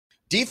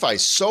DeFi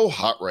is so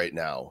hot right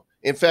now.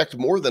 In fact,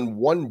 more than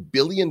 $1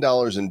 billion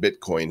in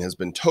Bitcoin has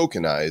been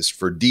tokenized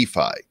for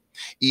DeFi.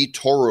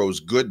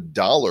 eToro's Good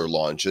Dollar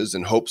launches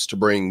in hopes to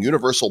bring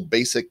universal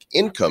basic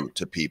income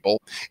to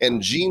people.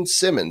 And Gene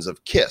Simmons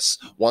of KISS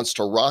wants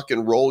to rock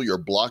and roll your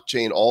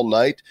blockchain all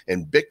night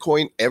and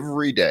Bitcoin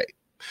every day.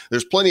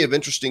 There's plenty of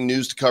interesting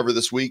news to cover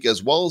this week,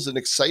 as well as an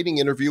exciting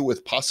interview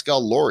with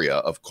Pascal Loria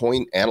of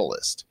Coin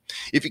Analyst.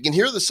 If you can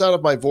hear the sound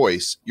of my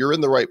voice, you're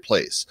in the right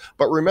place.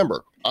 But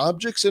remember,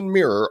 objects in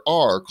mirror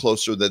are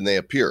closer than they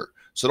appear.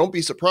 So don't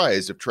be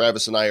surprised if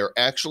Travis and I are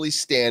actually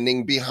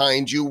standing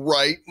behind you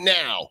right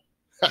now.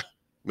 Ha,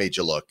 made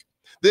you look.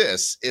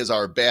 This is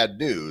our Bad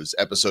News,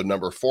 episode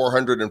number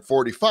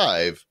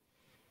 445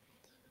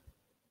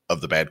 of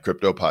the Bad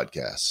Crypto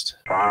Podcast.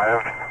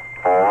 5,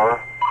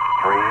 4,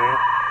 3,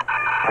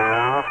 2,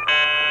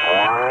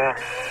 1,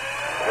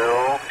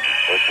 0,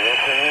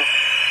 ignition.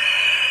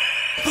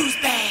 Who's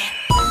bad?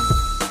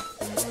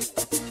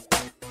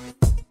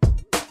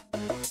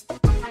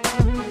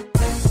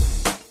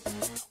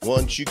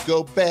 Once you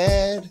go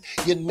bad,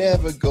 you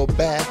never go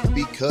back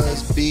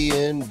because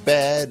being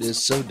bad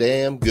is so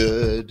damn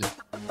good.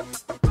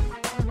 All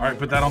right,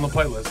 put that on the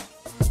playlist.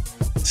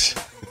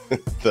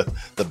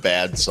 the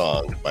bad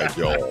song by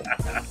Joel.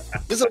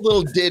 This is a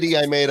little ditty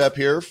I made up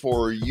here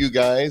for you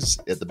guys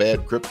at the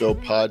Bad Crypto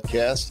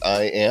Podcast.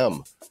 I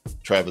am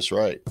Travis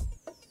Wright.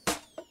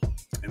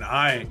 And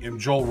I am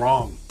Joel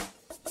Wrong.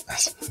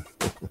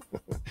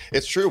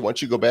 It's true.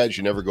 Once you go bad,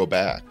 you never go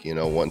back. You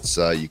know, once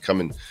you come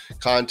in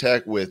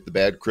contact with the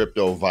bad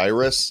crypto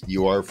virus,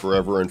 you are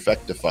forever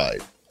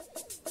infectified.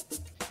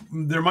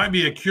 There might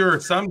be a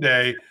cure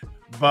someday,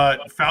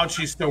 but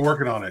Fauci's still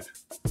working on it.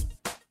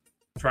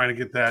 Trying to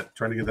get that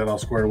all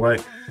squared away.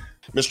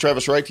 Mr.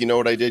 Travis Wright, do you know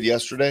what I did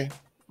yesterday?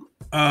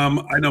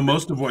 I know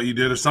most of what you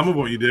did, or some of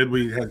what you did.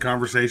 We had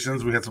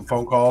conversations, we had some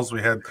phone calls,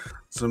 we had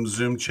some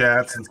Zoom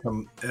chats, and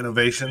some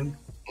innovation.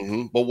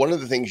 Mm-hmm. But one of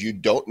the things you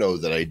don't know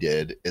that I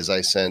did is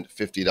I sent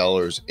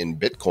 $50 in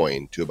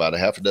Bitcoin to about a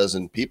half a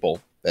dozen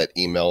people that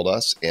emailed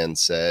us and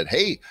said,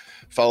 hey,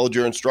 followed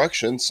your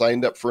instructions,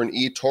 signed up for an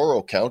eToro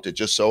account. It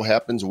just so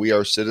happens we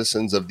are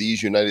citizens of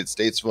these United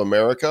States of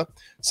America.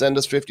 Send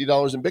us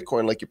 $50 in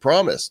Bitcoin like you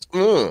promised.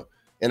 And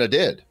I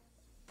did.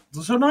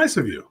 It's so nice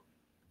of you.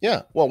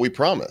 Yeah, well, we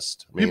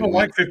promised. People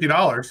like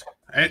 $50.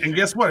 And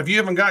guess what? If you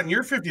haven't gotten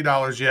your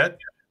 $50 yet,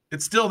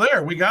 it's still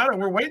there. We got it.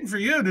 We're waiting for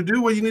you to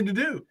do what you need to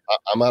do.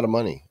 I'm out of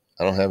money.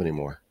 I don't have any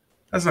more.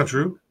 That's not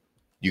true.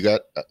 You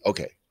got,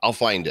 okay, I'll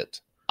find it.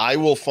 I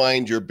will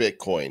find your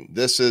Bitcoin.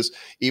 This is,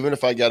 even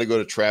if I got to go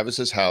to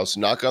Travis's house,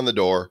 knock on the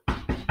door.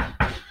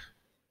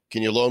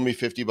 Can you loan me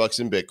 $50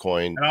 in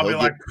Bitcoin? And I'll be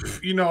like,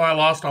 I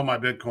lost all my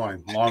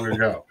Bitcoin long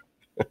ago.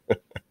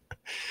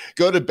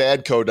 Go to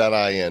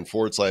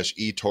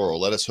badco.in/eToro.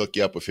 Let us hook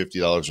you up with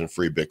 $50 in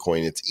free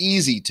Bitcoin. It's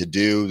easy to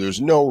do.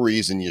 There's no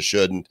reason you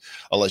shouldn't,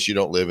 unless you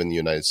don't live in the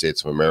United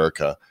States of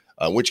America,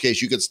 in which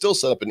case you could still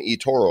set up an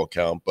eToro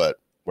account, but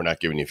we're not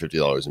giving you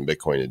 $50 in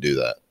Bitcoin to do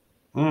that.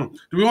 Do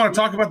we want to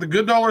talk about the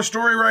Good Dollar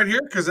story right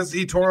here? Because it's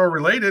eToro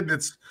related.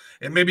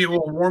 Maybe it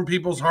will warm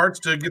people's hearts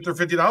to get their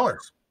 $50.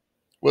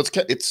 Well,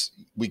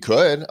 we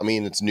could. I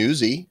mean, it's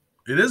newsy.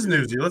 It is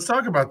newsy. Let's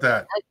talk about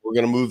that. We're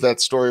going to move that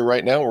story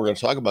right now. We're going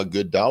to talk about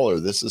Good Dollar.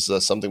 This is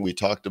something we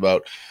talked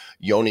about.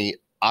 Yoni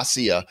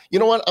Asia. You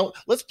know what?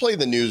 Let's play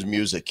the news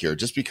music here,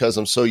 just because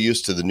I'm so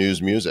used to the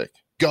news music.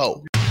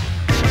 Go.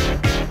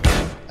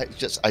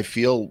 I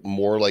feel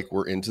more like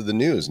we're into the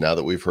news now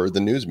that we've heard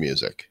the news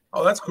music.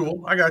 Oh, that's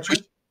cool. I got you.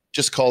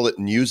 Just call it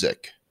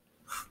music.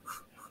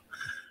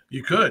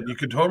 You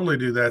could totally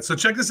do that. So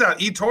check this out.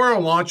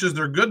 eToro launches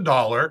their Good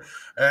Dollar.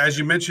 As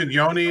you mentioned,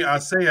 Yoni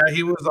Asaya,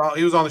 he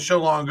was on the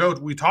show long ago.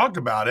 We talked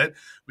about it.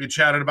 We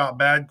chatted about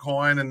bad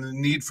coin and the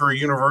need for a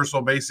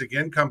universal basic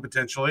income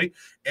potentially.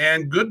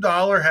 And Good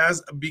Dollar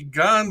has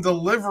begun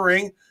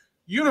delivering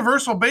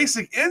universal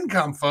basic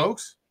income,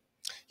 folks.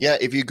 Yeah,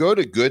 if you go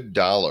to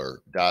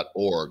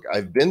gooddollar.org,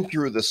 I've been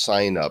through the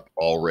sign up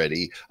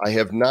already. I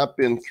have not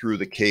been through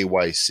the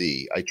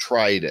KYC. I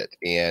tried it,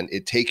 and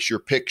it takes your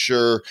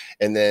picture,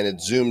 and then it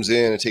zooms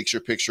in, it takes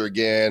your picture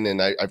again,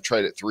 and I've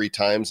tried it 3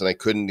 times, and I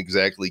couldn't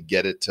exactly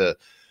get it to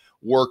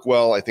work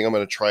well. I think I'm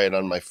going to try it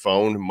on my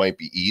phone. It might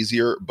be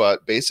easier,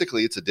 but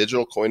basically it's a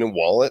digital coin and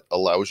wallet,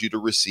 allows you to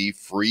receive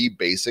free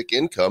basic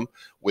income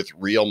with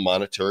real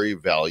monetary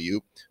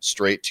value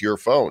straight to your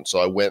phone. So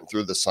I went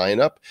through the sign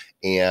up,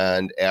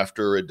 and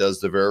after it does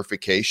the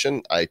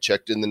verification, I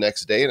checked in the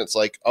next day, and it's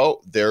like,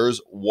 oh,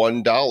 there's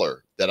 $1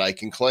 that I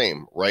can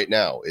claim right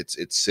now. It's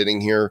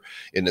sitting here,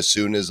 and as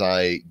soon as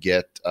I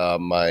get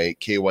my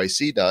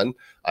KYC done,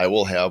 I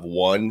will have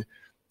 $1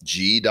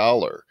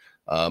 dollar.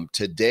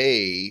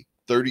 Today,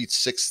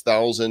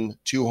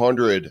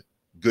 36,200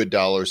 good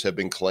dollars have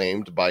been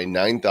claimed by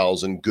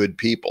 9,000 good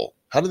people.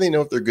 How do they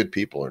know if they're good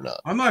people or not?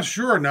 I'm not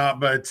sure or not,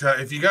 but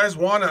if you guys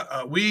want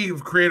to,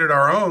 we've created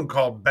our own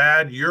called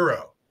Bad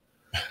Euro.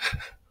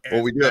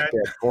 Well, we do have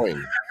bad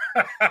coin.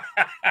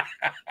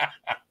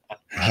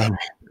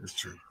 It's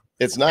true.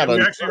 It's not. We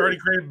actually already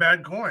created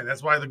bad coin.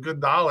 That's why the Good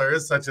Dollar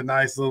is such a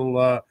nice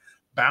little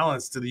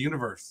balance to the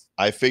universe.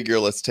 I figure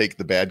let's take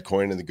the bad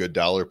coin and the good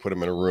dollar, put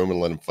them in a room,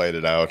 and let them fight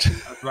it out.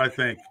 That's what I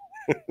think.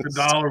 The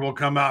dollar will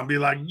come out and be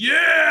like,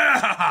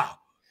 yeah,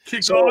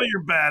 kick So- all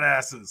your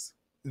badasses.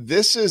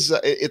 This is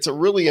it's a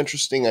really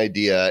interesting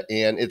idea,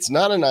 and it's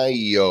not an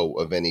IEO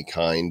of any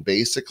kind.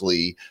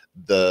 Basically,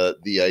 the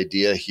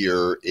idea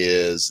here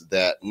is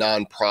that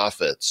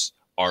nonprofits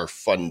are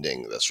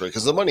funding this, right?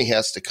 Because the money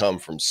has to come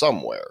from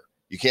somewhere.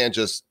 You can't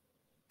just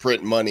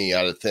print money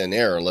out of thin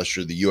air unless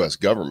you're the U.S.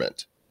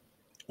 government.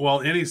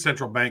 Well, any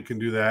central bank can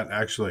do that,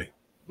 actually.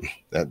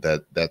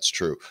 That's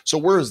true. So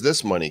where is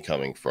this money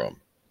coming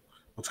from?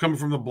 It's coming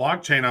from the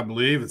blockchain, I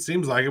believe. It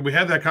seems like it. We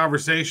had that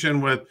conversation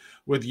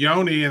with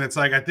Yoni, and it's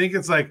like, I think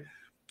it's like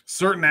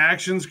certain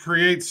actions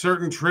create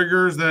certain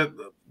triggers that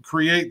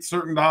create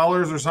certain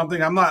dollars or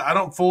something. I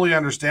don't fully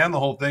understand the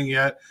whole thing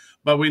yet,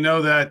 but we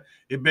know that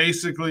it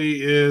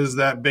basically is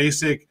that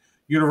basic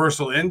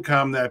universal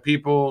income that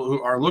people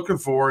who are looking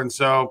for. And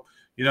so,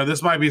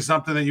 this might be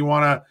something that you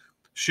want to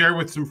share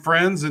with some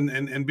friends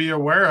and be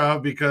aware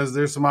of, because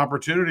there's some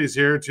opportunities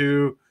here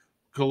to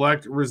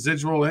collect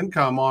residual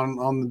income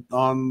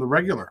on the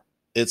regular.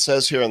 It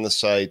says here on the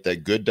site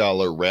that Good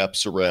Dollar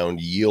wraps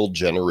around yield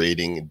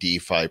generating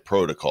DeFi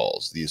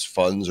protocols. These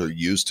funds are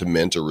used to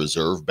mint a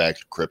reserve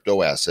backed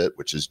crypto asset,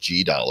 which is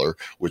G Dollar,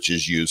 which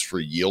is used for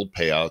yield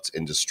payouts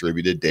and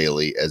distributed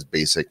daily as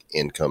basic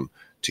income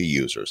to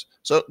users.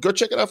 So go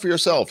check it out for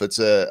yourself. It's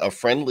a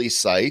friendly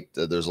site.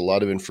 There's a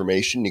lot of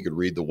information. You could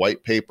read the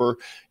white paper.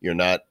 You're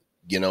not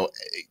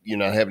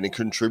having to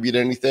contribute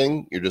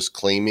anything. You're just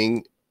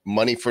claiming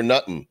money for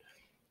nothing,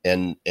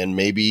 and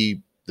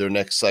maybe their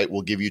next site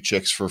will give you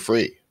chicks for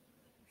free.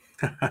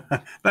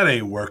 That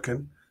ain't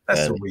working.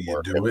 That's the way you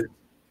do it.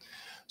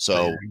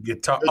 So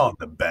get on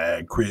the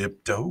bag,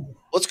 crypto.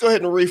 Let's go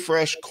ahead and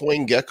refresh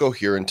CoinGecko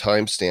here and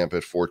timestamp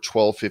it for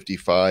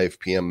 12:55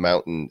 p.m.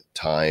 Mountain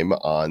Time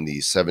on the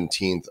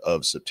 17th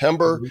of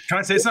September. Can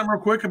I say something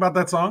real quick about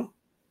that song?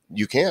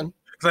 You can.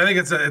 Because I think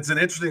it's an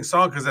interesting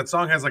song, because that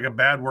song has like a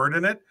bad word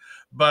in it.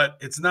 But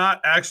it's not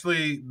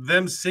actually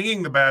them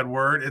singing the bad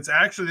word. It's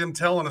actually them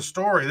telling a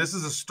story. This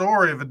is a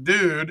story of a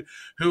dude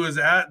who is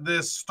at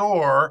this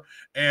store,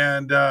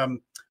 and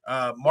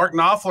Mark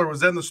Knopfler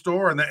was in the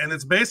store, and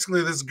it's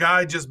basically this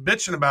guy just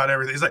bitching about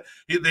everything. He's like,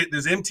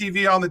 there's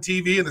MTV on the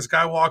TV, and this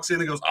guy walks in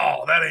and goes,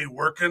 "Oh, that ain't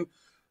working.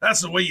 That's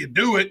the way you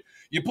do it.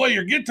 You play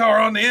your guitar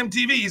on the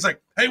MTV." He's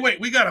like, "Hey, wait,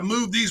 we got to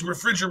move these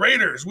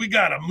refrigerators. We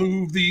got to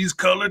move these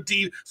color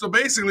TV." So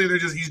basically,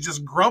 he's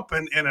just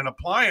grumping in an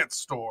appliance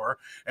store,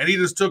 and he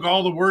just took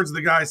all the words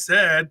the guy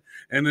said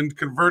and then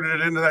converted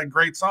it into that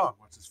great song,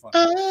 which is fun.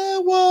 I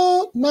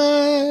want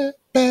my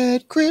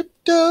bad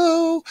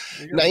crypto.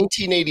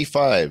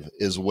 1985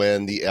 is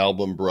when the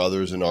album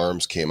Brothers in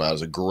Arms came out.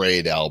 It's a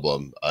great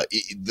album.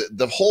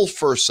 The whole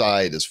first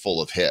side is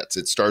full of hits.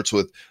 It starts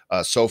with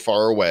So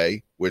Far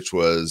Away, which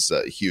was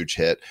a huge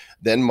hit.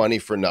 Then Money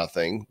for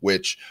Nothing,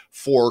 which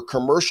for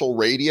commercial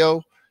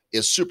radio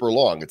is super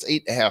long. It's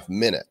 8.5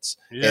 minutes.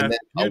 Yeah, and then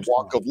A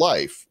Walk of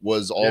Life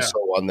was also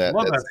on that.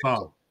 Love that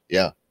song.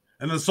 Yeah.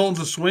 And the Souls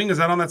of Swing, is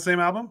that on that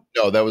same album?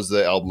 No, that was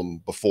the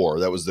album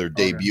before. That was their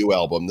debut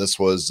album. This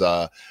was,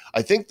 I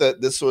think that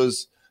this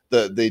was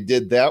they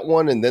did that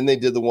one, and then they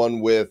did the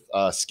one with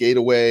Skate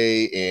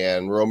Away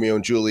and Romeo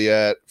and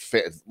Juliet.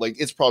 Like,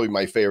 it's probably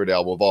my favorite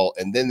album of all.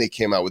 And then they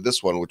came out with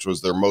this one, which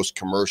was their most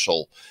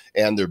commercial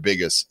and their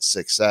biggest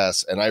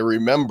success. And I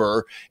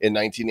remember in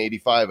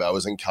 1985, I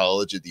was in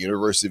college at the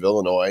University of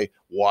Illinois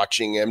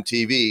watching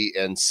MTV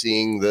and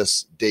seeing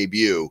this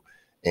debut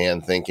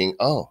and thinking,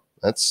 oh,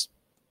 it's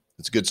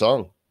a good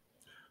song.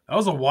 That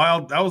was a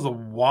wild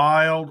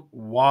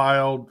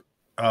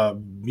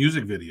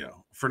music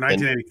video for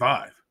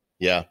 1985.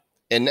 Yeah.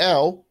 And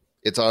now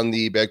it's on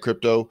the Bad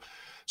Crypto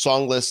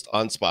song list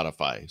on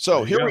Spotify.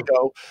 So here we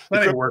go. The That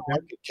ain't crypto working.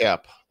 market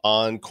cap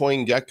on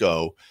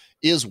CoinGecko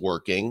is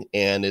working,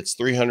 and it's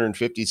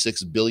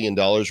 $356 billion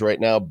right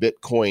now.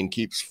 Bitcoin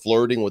keeps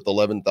flirting with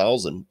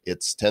 11,000.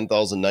 It's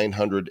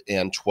 $10,912.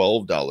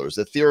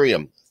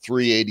 Ethereum,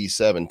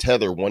 $387.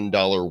 Tether,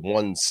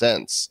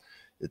 $1.01.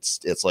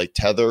 It's like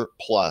Tether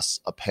plus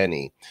a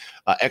penny.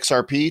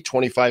 XRP,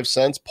 25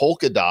 cents.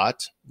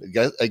 Polkadot,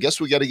 I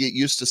guess we got to get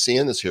used to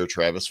seeing this here,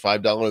 Travis.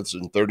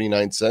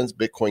 $5.39.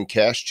 Bitcoin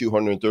Cash,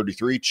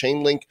 233.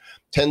 Chainlink,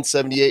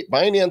 1078.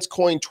 Binance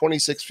Coin,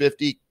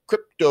 2650.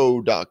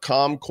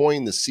 Crypto.com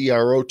coin, the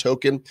CRO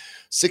token,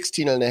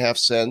 16.5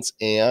 cents.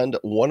 And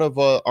one of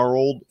our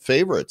old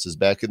favorites is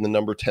back in the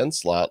number 10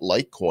 slot,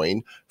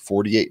 Litecoin,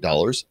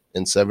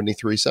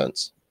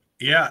 $48.73.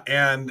 Yeah,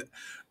 and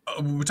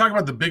we talk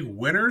about the big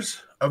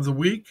winners of the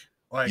week.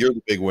 Like, You're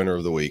the big winner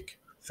of the week.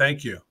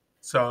 Thank you.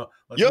 So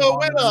let's Yo,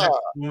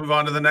 move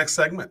on to the next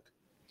segment.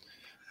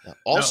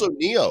 Also,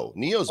 Neo's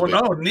big.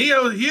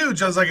 Neo's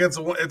huge. I was like,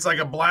 it's like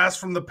a blast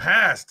from the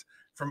past,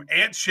 from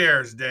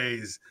AntShares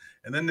days.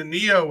 And then when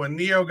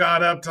Neo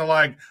got up to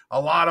like a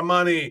lot of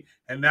money,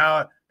 and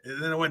then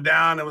it went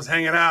down. It was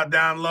hanging out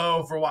down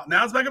low for a while.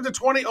 Now it's back up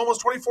to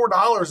almost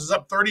 $24. It's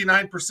up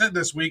 39%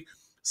 this week.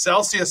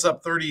 Celsius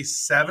up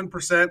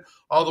 37%,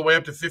 all the way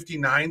up to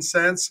 59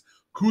 cents.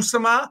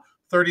 Kusama,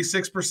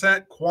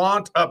 36%.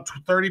 Quant up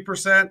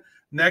 30%.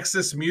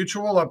 Nexus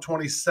Mutual up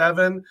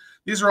 27.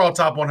 These are all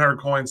top 100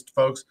 coins,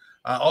 folks.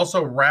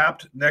 Also,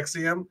 Wrapped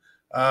Nexium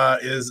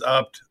is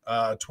up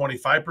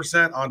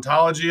 25%.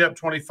 Ontology up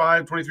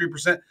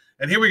 23%.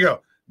 And here we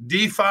go.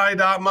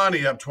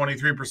 DeFi.money up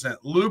 23%.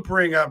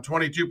 Loopring up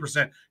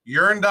 22%.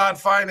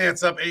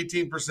 Yearn.finance up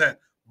 18%.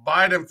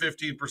 Biden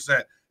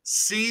 15%.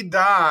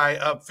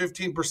 CDI up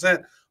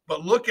 15%.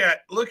 But look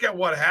at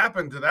what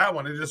happened to that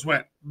one. It just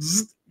went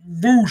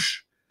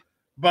whoosh.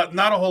 But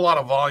not a whole lot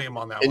of volume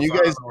on that and one. you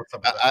So guys,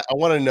 I I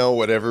want to know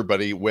what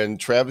everybody, when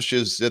Travis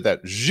just did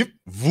that zip,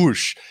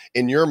 whoosh,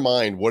 in your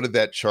mind, what did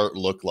that chart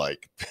look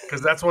like?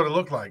 because that's what it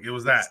looked like. It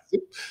was that.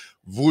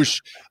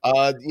 Whoosh.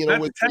 That's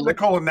with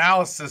technical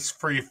analysis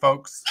for you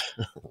folks.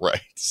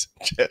 right.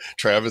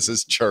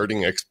 Travis's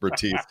charting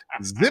expertise.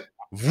 Zip,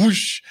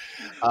 whoosh.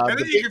 And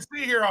then you can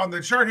see here on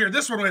the chart here,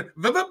 this one went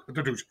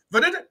zoosh.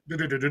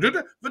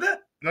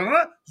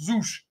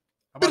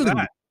 How about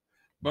that?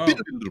 Boom.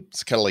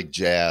 It's kind of like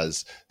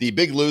jazz. The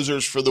big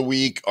losers for the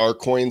week are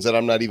coins that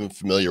I'm not even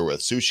familiar with.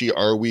 Sushi,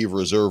 Arweave,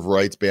 Reserve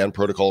Rights, Band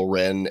Protocol,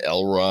 Ren,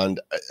 Elrond.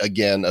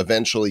 Again,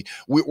 eventually,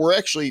 we're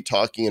actually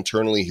talking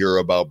internally here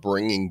about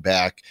bringing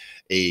back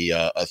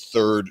a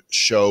third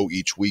show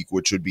each week,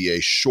 which would be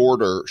a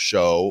shorter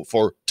show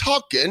for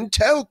talking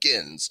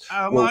tokens.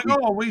 Oh my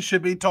God, we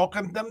should be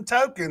talking them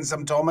tokens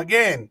sometime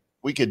again.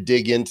 We could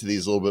dig into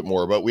these a little bit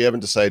more, but we haven't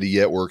decided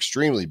yet. We're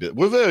extremely busy.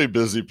 We're very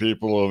busy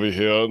people over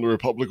here in the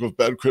Republic of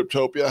Bad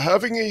Cryptopia.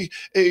 Having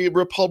a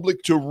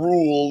republic to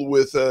rule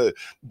with a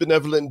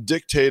benevolent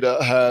dictator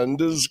at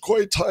hand is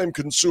quite time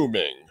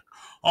consuming.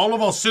 All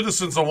of our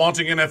citizens are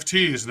wanting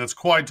NFTs, and it's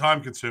quite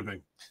time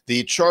consuming.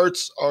 The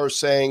charts are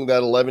saying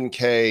that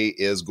 11K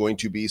is going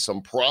to be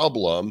some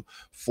problem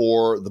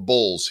for the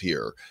bulls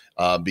here.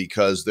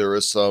 Because there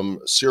is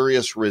some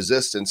serious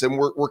resistance, and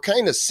we're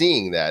kind of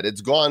seeing that. It's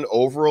gone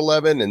over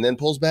 11 and then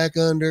pulls back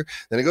under,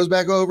 then it goes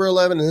back over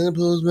 11 and then it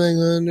pulls back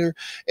under,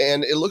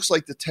 and it looks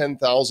like the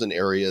 10,000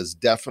 area has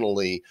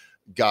definitely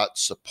got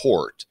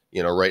support.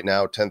 Right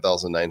now,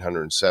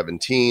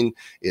 10,917.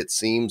 It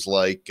seems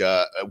like,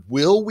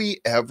 will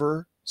we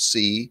ever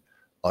see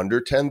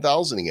under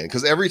 10,000 again?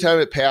 Because every time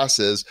it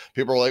passes,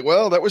 people are like,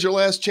 well, that was your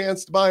last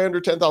chance to buy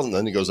under 10,000.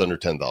 Then it goes under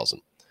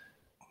 10,000.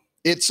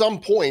 At some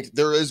point,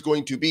 they're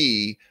going to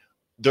be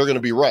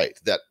right.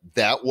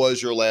 That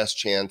was your last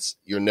chance.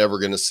 You're never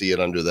going to see it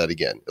under that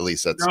again. At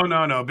least that's no.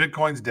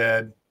 Bitcoin's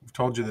dead. We've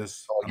told you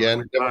this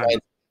again.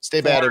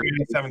 Stay bad.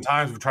 7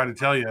 times we've tried to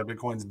tell you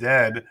Bitcoin's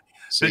dead.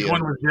 See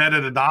Bitcoin was dead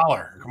at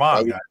 $1. Come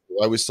on, guys.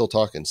 Why are we still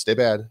talking? Stay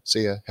bad.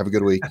 See ya. Have a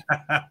good week.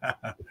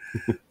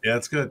 Yeah,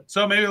 it's good.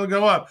 So maybe it'll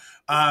go up.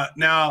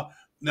 Now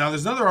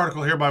there's another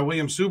article here by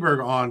William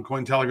Suberg on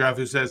Cointelegraph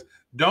who says,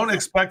 don't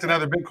expect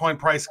another Bitcoin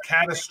price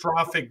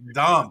catastrophic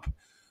dump.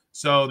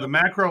 So the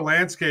macro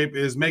landscape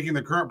is making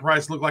the current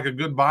price look like a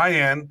good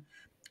buy-in.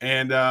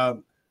 And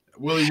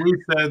Willie Woo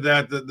said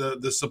that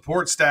the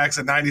support stacks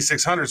at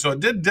 9,600. So it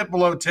did dip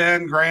below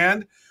 10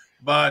 grand,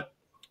 but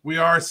we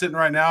are sitting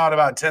right now at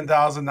about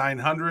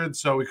 10,900.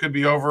 So we could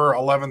be over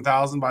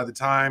 11,000 by the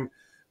time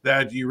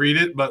that you read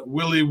it. But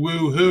Willie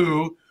Woo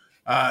Hoo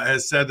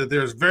has said that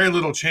there's very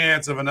little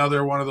chance of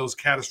another one of those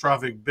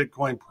catastrophic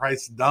Bitcoin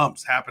price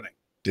dumps happening.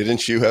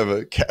 Didn't you have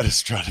a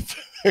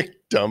catastrophic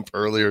dump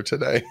earlier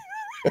today?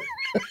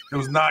 It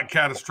was not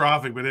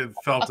catastrophic, but it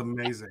felt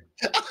amazing.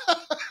 It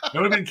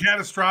would have been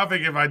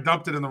catastrophic if I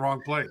dumped it in the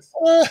wrong place.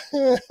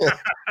 and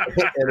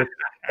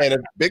if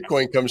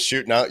Bitcoin comes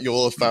shooting out,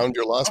 you'll have found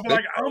your lost I'll be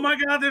like, oh my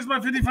God, there's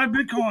my 55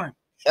 Bitcoin.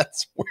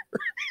 That's where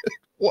it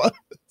was.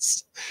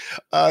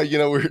 We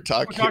were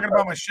talking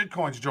about my shit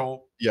coins,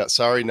 Joel. Yeah,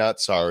 sorry, not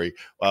sorry.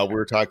 We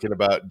were talking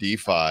about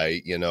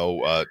DeFi,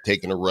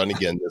 taking a run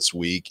again this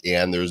week,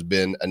 and there's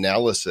been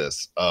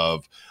analysis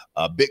of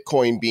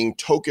Bitcoin being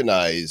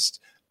tokenized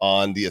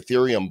on the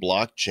Ethereum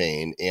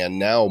blockchain, and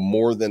now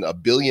more than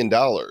 $1 billion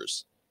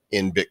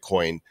in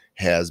Bitcoin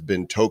has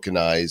been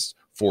tokenized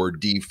for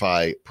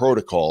DeFi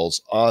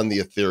protocols on the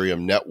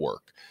Ethereum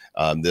network.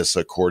 This,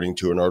 according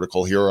to an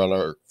article here on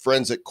our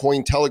friends at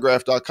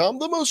Cointelegraph.com,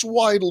 the most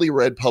widely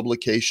read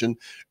publication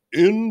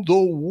in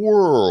the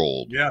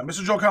world. Yeah,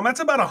 Mr. Joel Comm, that's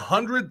about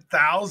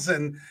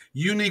 100,000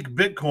 unique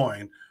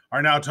Bitcoin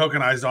are now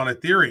tokenized on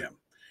Ethereum.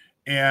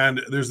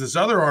 And there's this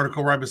other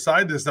article right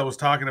beside this that was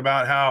talking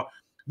about how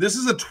this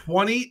is a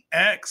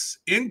 20x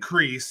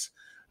increase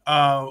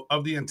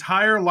of the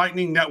entire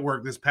Lightning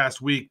Network this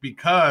past week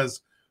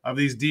because of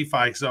these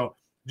DeFi. So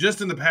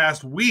just in the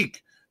past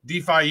week,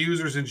 DeFi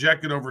users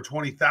injected over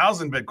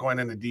 20,000 Bitcoin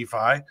into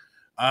DeFi.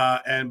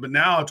 But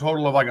now a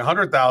total of like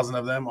 100,000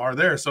 of them are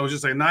there. So it's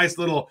just a nice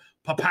little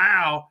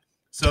pow.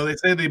 So they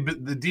say the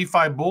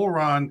DeFi bull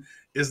run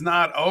is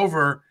not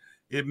over.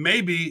 It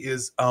maybe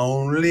is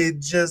only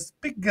just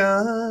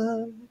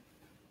begun.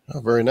 Oh,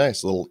 very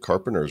nice. Little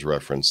Carpenter's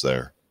reference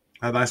there.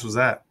 How nice was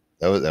that?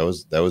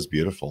 That was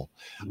beautiful.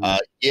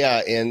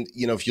 Yeah, and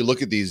if you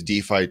look at these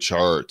DeFi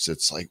charts,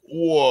 it's like,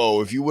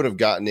 whoa! If you would have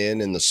gotten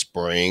in the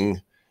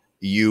spring,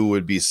 you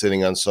would be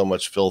sitting on so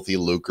much filthy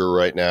lucre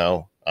right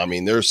now. I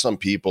mean, there's some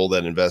people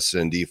that invested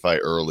in DeFi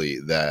early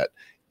that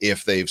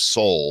if they've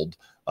sold,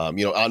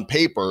 on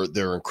paper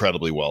they're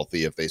incredibly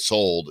wealthy. If they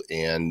sold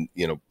and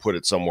put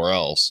it somewhere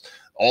else,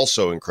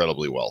 also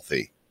incredibly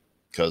wealthy.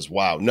 Because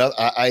wow,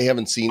 I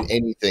haven't seen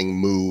anything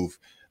move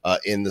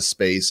in the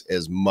space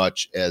as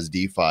much as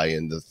DeFi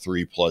in the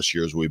 3+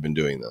 years we've been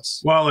doing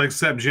this. Well,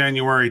 except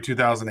January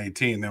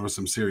 2018, there was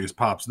some serious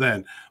pops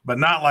then, but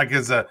not like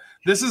this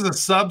is a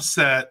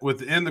subset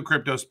within the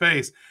crypto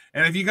space.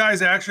 And if you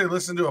guys actually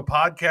listened to a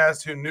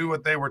podcast who knew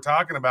what they were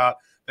talking about,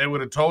 they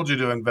would have told you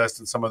to invest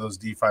in some of those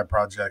DeFi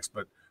projects,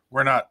 but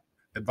we're not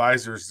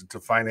advisors to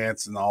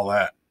finance and all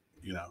that.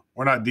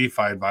 We're not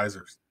DeFi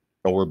advisors.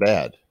 No, we're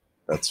bad.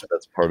 That's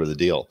part of the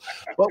deal.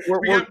 But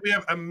we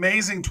have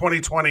amazing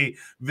 2020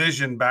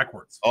 vision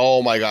backwards.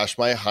 Oh my gosh,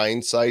 my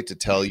hindsight to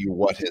tell you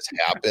what has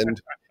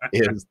happened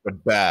is the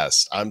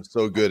best. I'm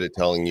so good at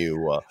telling you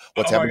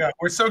what's happened. God.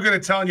 We're so good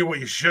at telling you what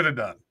you should have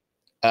done.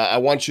 I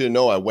want you to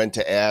know I went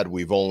to add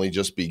 "We've Only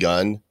Just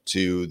Begun"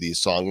 to the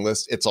song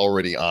list. It's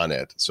already on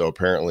it. So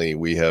apparently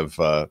we have.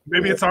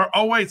 Maybe it's our.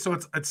 Oh wait, so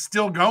it's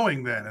still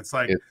going then. It's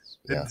like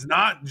it's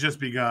not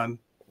just begun.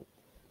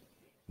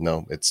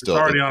 No, it's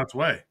already on its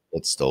way.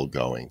 It's still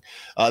going.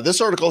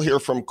 This article here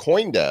from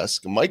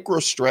CoinDesk,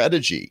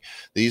 MicroStrategy.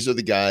 These are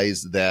the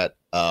guys that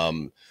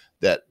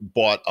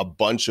bought a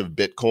bunch of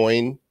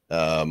Bitcoin,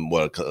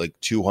 like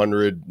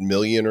 200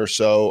 million or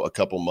so a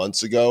couple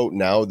months ago.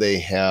 Now they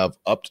have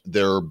upped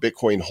their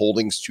Bitcoin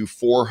holdings to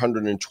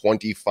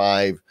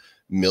 $425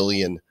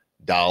 million,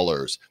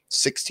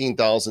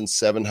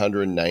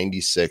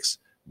 16,796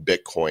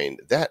 Bitcoin.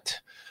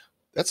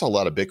 That's a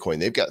lot of Bitcoin.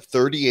 They've got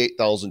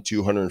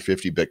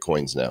 38,250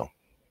 Bitcoins now.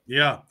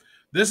 Yeah.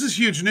 This is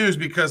huge news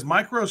because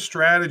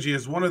MicroStrategy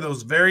is one of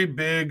those very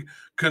big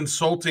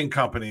consulting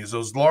companies,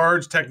 those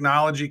large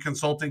technology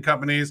consulting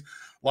companies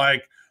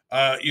like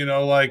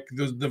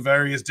the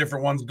various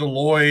different ones,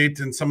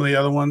 Deloitte and some of the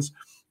other ones.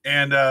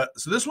 And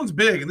so this one's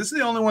big. And this is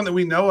the only one that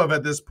we know of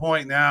at this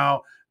point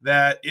now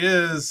that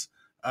is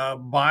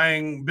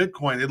buying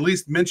Bitcoin, at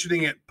least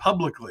mentioning it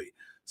publicly.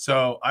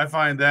 So I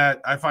find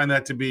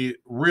that to be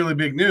really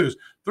big news.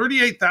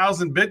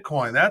 38,000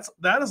 Bitcoin. That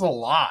is a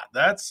lot.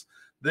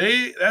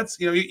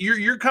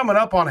 You're coming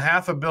up on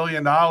 $500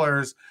 million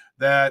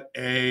that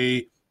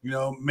a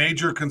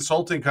major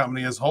consulting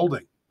company is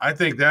holding. I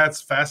think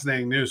that's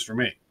fascinating news for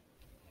me.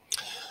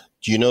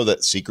 Do you know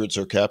that secrets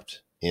are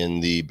kept in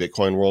the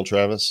Bitcoin world,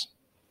 Travis?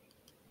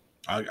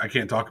 I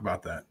can't talk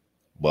about that.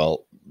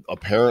 Well,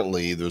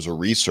 apparently there's a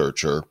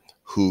researcher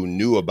who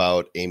knew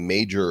about a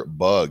major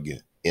bug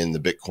in the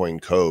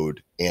Bitcoin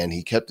code, and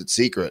he kept it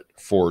secret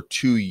for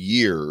 2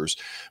 years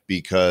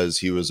because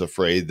he was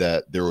afraid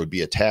that there would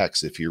be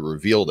attacks if he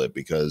revealed it,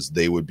 because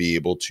they would be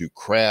able to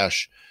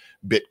crash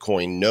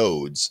Bitcoin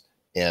nodes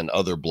and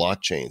other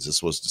blockchains.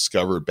 This was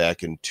discovered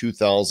back in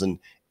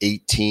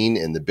 2018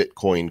 in the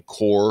Bitcoin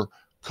core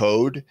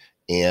code,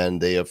 and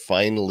they have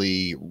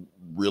finally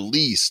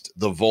released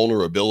the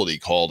vulnerability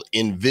called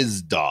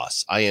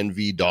InvDOS,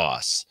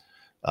 INVDOS.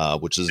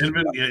 Which is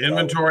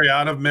inventory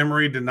out of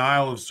memory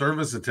denial of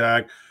service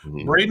attack.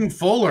 Mm-hmm. Braden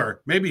Fuller,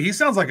 maybe he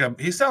sounds like a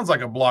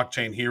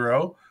blockchain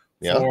hero.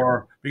 Yeah.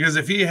 Because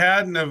if he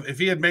had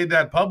made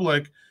that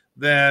public,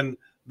 then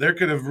there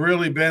could have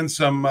really been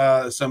some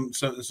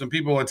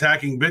people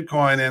attacking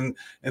Bitcoin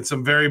in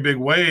some very big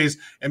ways.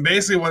 And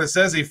basically what it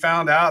says, he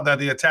found out that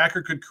the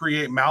attacker could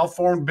create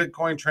malformed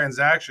Bitcoin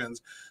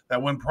transactions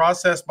that when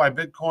processed by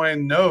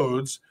Bitcoin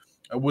nodes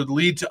would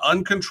lead to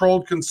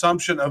uncontrolled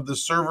consumption of the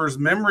server's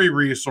memory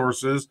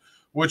resources,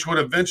 which would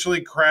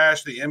eventually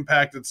crash the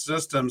impacted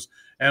systems.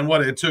 And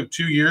it took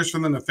 2 years for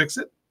them to fix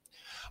it?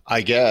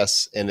 I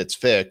guess, and it's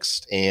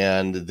fixed.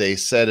 And they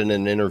said in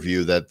an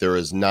interview that there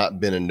has not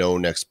been a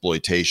known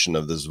exploitation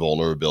of this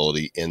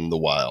vulnerability in the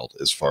wild,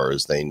 as far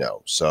as they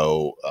know.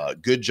 So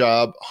good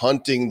job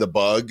hunting the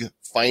bug,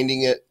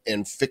 finding it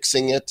and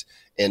fixing it,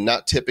 and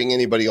not tipping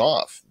anybody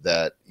off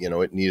that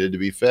it needed to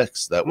be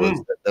fixed.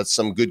 That's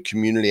some good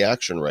community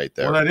action right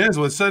there. Well, that is.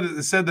 Well,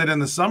 it said that in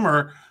the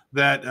summer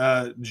that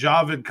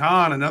Javed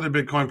Khan, another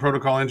Bitcoin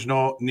protocol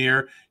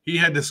engineer, he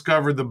had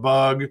discovered the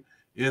bug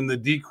in the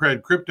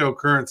Decred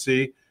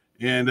cryptocurrency,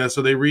 and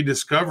so they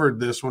rediscovered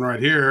this one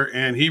right here,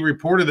 and he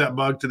reported that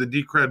bug to the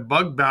Decred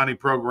bug bounty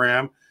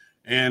program,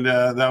 and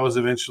that was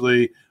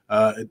eventually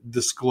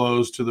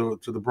disclosed to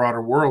the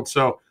broader world.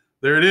 So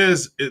there it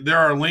is. There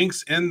are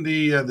links in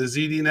the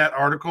ZDNet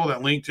article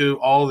that link to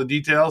all of the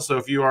details. So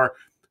if you are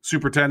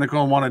super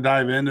technical and want to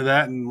dive into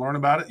that and learn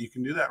about it, you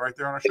can do that right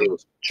there on our show.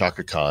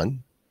 Chaka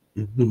Khan.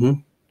 Mm-hmm.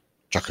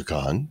 Chaka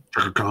Khan.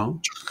 Chaka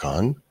Khan. Chaka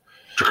Khan.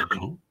 Chaka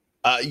Khan.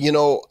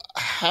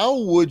 How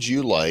would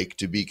you like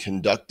to be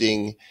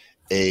conducting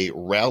a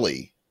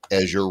rally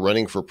as you're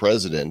running for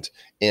president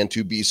and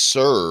to be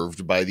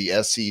served by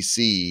the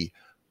SEC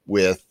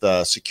with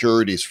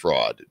securities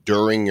fraud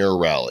during your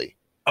rally?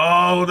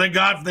 Oh,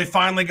 they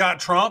finally got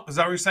Trump. Is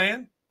that what you're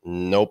saying?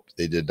 Nope,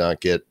 they did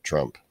not get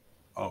Trump.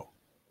 Oh,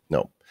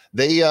 No,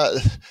 they they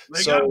got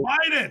so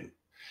Biden.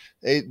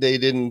 they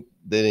didn't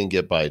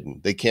get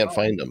Biden. They can't Oh.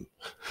 find him.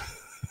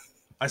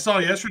 I saw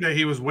yesterday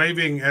he was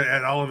waving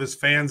at all of his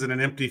fans in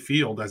an empty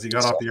field as he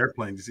got off the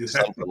airplane. Did you see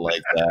that? Something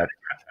like that.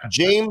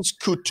 James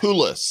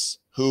Kutulis,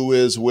 who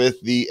is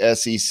with the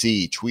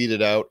SEC,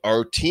 tweeted out,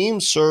 "Our team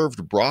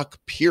served Brock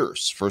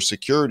Pierce for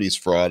securities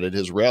fraud at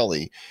his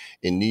rally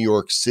in New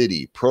York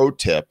City. Pro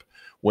tip,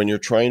 when you're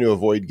trying to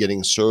avoid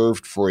getting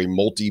served for a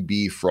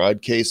multi-B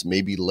fraud case,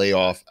 maybe lay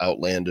off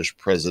outlandish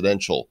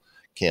presidential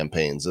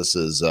campaigns." This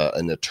is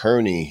an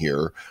attorney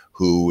here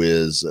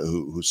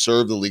who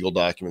served the legal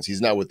documents. He's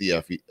not with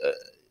the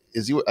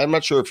is he? I'm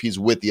not sure if he's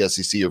with the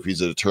SEC or if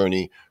he's an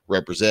attorney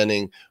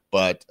representing,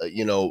 but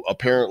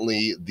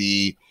apparently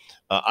the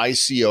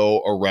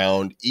ICO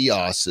around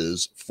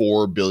EOS's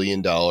 $4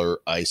 billion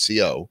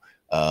ICO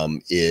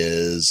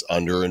is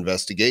under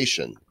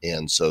investigation.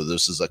 And so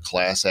this is a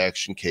class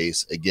action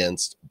case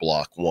against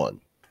Block One.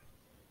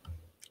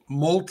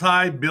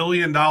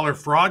 Multi-billion-dollar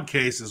fraud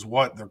case is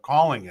what they're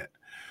calling it.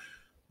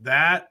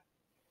 That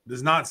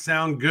does not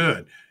sound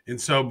good. And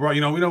so,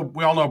 we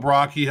all know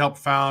Brock. He helped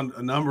found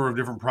a number of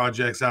different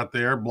projects out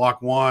there.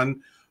 Block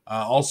One,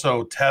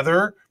 also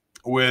Tether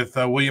with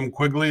William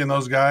Quigley and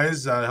those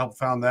guys helped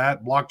found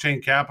that.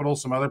 Blockchain Capital,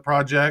 some other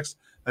projects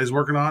that he's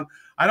working on.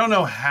 I don't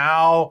know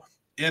how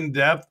in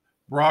depth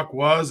Brock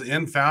was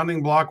in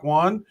founding Block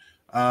One,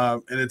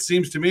 and it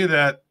seems to me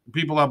that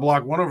people at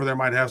Block One over there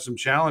might have some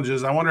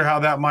challenges. I wonder how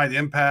that might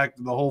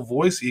impact the whole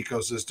voice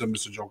ecosystem,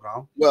 Mr.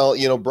 Jocom.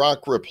 Well,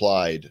 Brock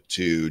replied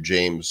to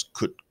James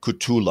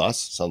Kutulas,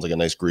 sounds like a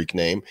nice Greek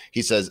name.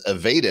 He says,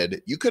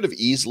 "Evaded, you could have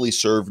easily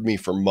served me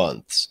for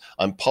months.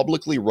 I'm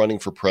publicly running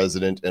for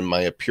president and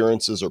my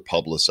appearances are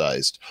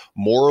publicized.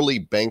 Morally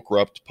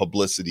bankrupt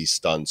publicity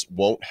stunts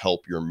won't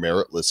help your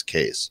meritless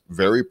case.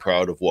 Very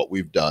proud of what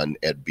we've done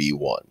at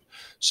B1.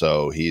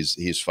 So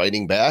he's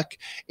fighting back,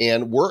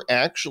 and we're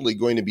actually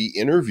going to be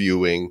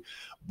interviewing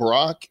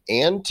Brock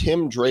and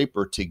Tim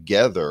Draper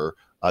together.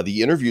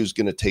 The interview is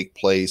going to take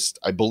place,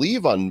 I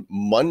believe, on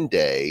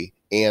Monday,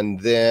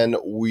 and then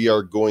we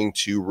are going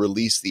to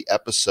release the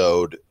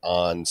episode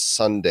on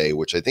Sunday,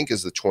 which I think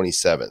is the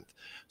 27th.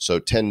 So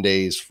 10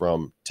 days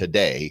from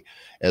today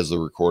as the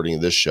recording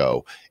of this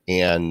show.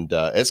 And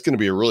it's going to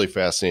be a really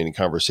fascinating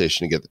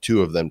conversation to get the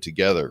two of them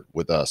together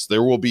with us.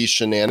 There will be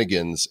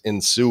shenanigans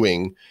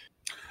ensuing.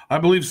 I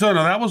believe so.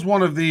 Now, that was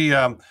one of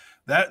the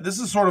this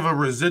is sort of a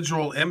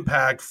residual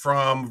impact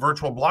from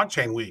Virtual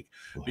Blockchain Week,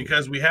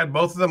 because we had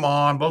both of them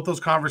on. Both those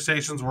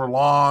conversations were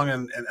long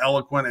and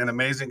eloquent and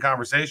amazing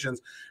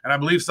conversations. And I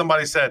believe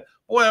somebody said,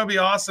 boy, it would be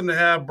awesome to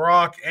have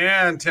Brock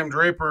and Tim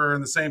Draper in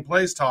the same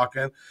place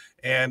talking.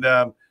 And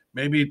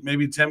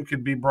maybe Tim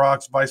could be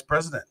Brock's vice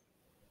president.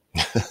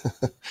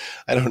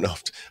 I don't know.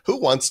 Who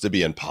wants to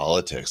be in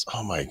politics?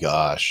 Oh, my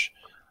gosh.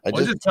 It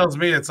just tells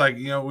me it's like,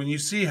 when you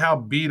see how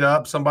beat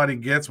up somebody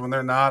gets when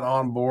they're not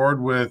on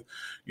board with,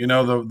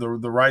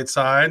 the right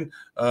side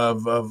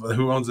of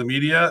who owns the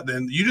media,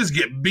 then you just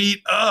get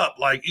beat up.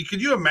 Like,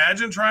 could you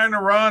imagine trying to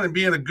run and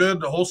being a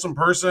good, wholesome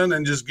person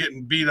and just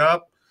getting beat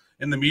up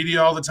in the media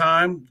all the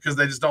time because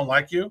they just don't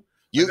like you?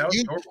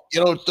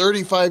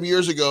 35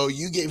 years ago,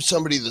 you gave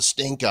somebody the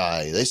stink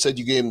eye. They said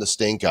you gave them the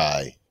stink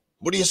eye.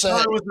 What do you say?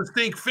 It was the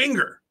stink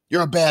finger.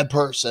 You're a bad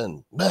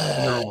person.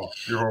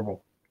 You're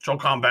horrible.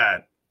 Chocom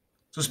bad.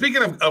 So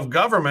speaking of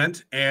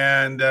government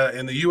and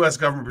in the U.S.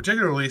 government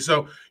particularly,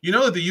 so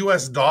that the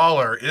U.S.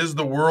 dollar is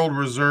the world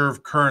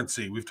reserve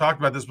currency. We've talked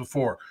about this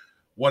before.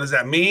 What does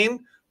that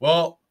mean?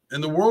 Well, in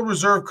the world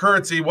reserve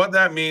currency, what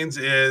that means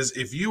is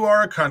if you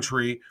are a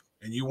country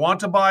and you want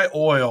to buy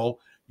oil,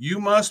 you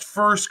must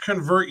first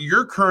convert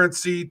your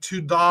currency to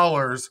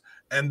dollars,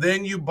 and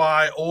then you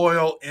buy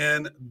oil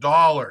in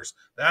dollars.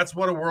 That's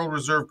what a world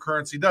reserve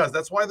currency does.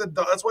 That's why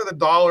the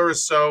dollar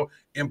is so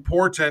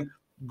important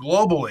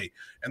globally.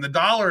 And the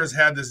dollar has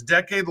had this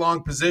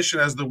decade-long position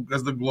as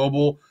the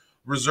global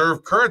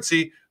reserve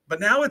currency, but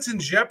now it's in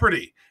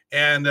jeopardy.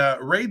 And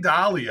Ray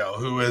Dalio,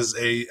 who is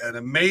an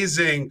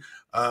amazing,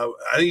 I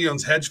think he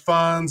owns hedge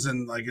funds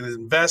and like an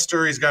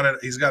investor. He's got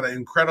an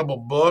incredible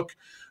book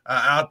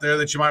out there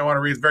that you might want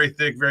to read. It's very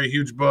thick, very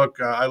huge book.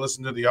 I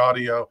listened to the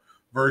audio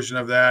version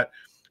of that.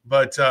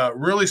 But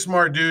really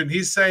smart dude. And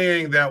he's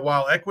saying that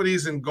while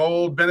equities and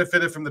gold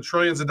benefited from the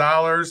trillions of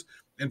dollars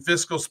in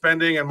fiscal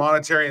spending and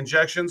monetary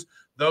injections,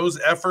 those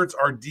efforts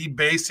are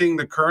debasing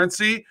the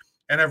currency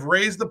and have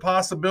raised the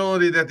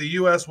possibility that the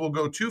U.S. will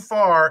go too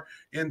far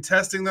in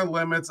testing the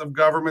limits of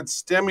government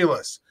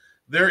stimulus.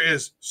 There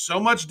is so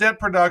much debt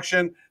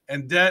production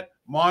and debt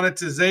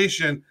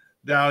monetization,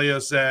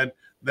 Dalio said,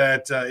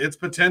 that it's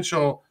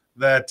potential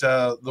that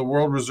the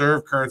world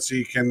reserve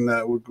currency can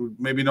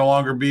maybe no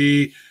longer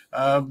be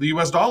the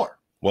U.S. dollar.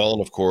 Well,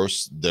 and of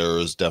course, there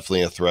is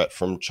definitely a threat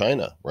from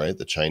China, right?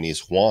 The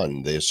Chinese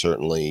yuan. They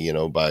certainly,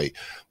 by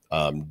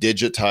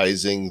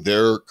digitizing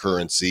their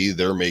currency,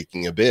 they're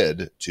making a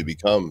bid to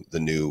become the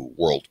new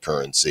world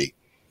currency.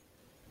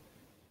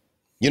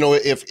 You know,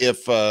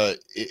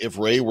 if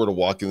Ray were to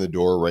walk in the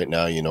door right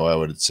now, I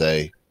would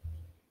say,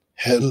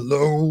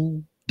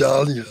 "Hello,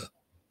 Dahlia."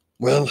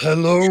 Well,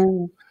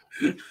 hello.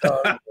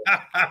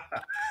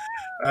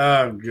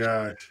 Oh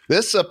gosh,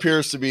 This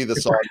appears to be the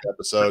song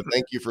episode.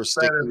 Thank you for that is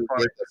sticking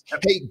funny. with us.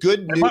 Hey,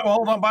 good news.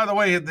 Hold on. By the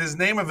way, his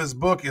name of his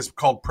book is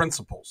called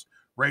Principles.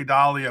 Ray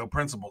Dalio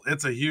Principles.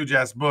 It's a huge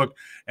ass book,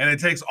 and it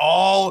takes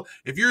all.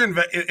 If you're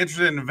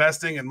interested in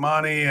investing in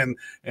money and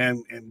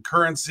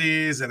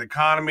currencies and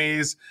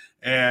economies,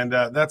 and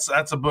that's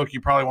a book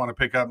you probably want to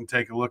pick up and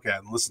take a look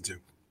at and listen to.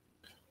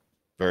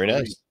 Very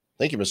nice.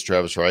 Thank you, Mr.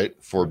 Travis Wright,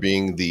 for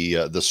being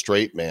the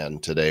straight man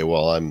today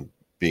while I'm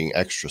being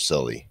extra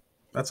silly.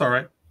 That's all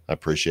right. I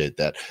appreciate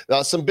that.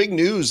 Now, some big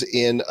news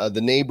in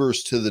the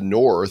neighbors to the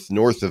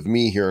north of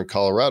me here in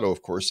Colorado,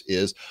 of course,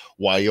 is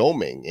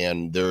Wyoming.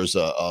 And there's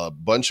a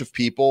bunch of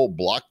people,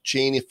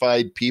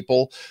 blockchainified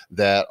people,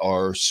 that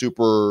are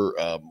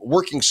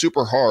working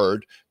super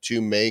hard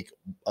to make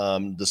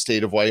the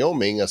state of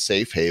Wyoming a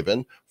safe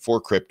haven for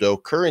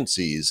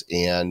cryptocurrencies.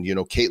 And,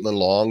 Caitlin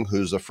Long,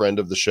 who's a friend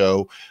of the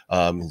show,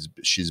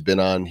 she's been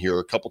on here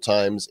a couple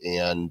times,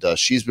 and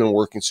she's been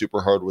working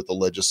super hard with the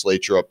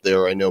legislature up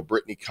there. I know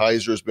Brittany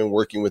Kaiser's been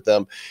working with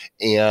them.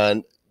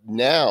 And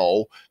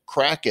now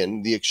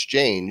Kraken, the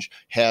exchange,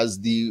 has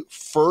the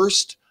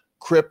first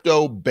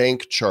crypto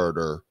bank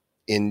charter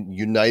in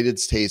United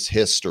States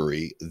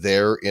history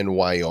there in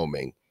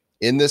Wyoming,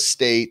 in this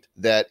state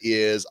that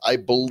is, I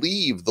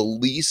believe, the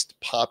least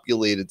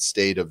populated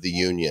state of the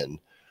union.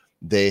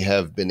 They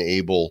have been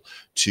able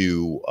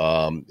to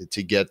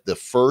get the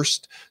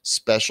first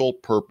special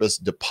purpose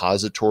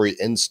depository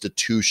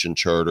institution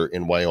charter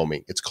in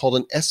Wyoming. It's called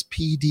an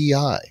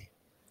SPDI.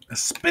 A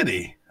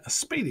speedy.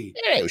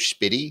 Oh,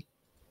 spitty.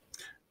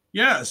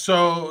 Yeah.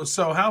 So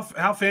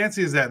how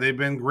fancy is that? They've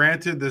been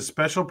granted this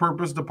special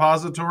purpose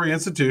depository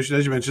institution,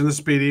 as you mentioned, the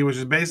Speedy, which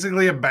is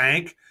basically a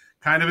bank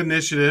kind of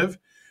initiative.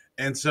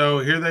 And so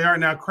here they are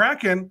now.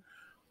 Kraken,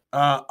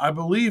 I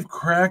believe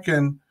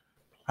Kraken.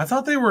 I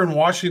thought they were in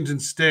Washington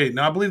State.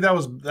 Now I believe that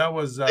was.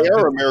 They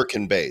are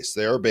American based.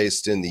 They are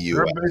based in the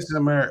U.S. They're based in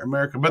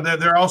America, but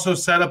they're also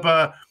set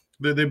up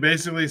They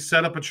basically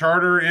set up a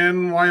charter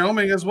in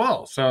Wyoming as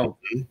well. So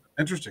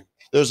interesting.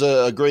 There's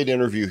a great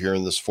interview here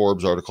in this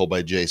Forbes article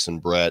by Jason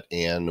Brett,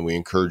 and we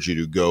encourage you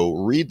to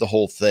go read the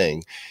whole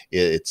thing.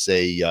 It's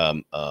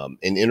an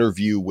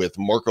interview with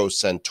Marco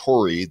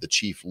Santori, the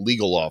chief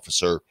legal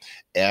officer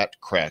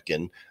at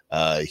Kraken.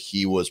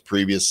 He was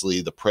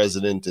previously the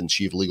president and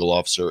chief legal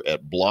officer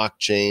at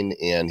Blockchain,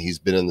 and he's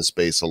been in the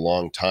space a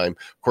long time.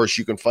 Of course,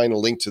 you can find a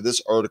link to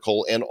this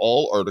article and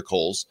all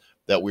articles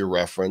that we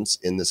reference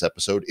in this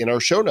episode in our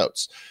show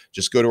notes.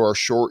 Just go to our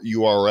short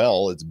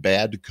URL. It's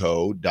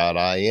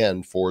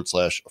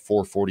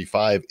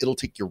badco.in/445. It'll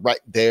take you right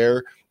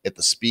there at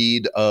the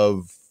speed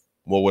of,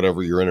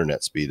 whatever your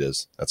internet speed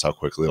is. That's how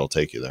quickly it'll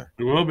take you there.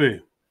 It will be.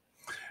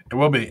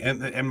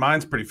 And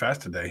mine's pretty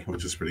fast today,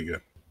 which is pretty good.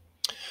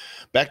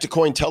 Back to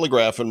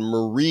Cointelegraph and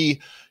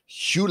Marie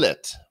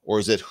Hewlett, or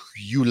is it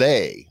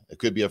Hewlett? It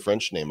could be a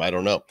French name. I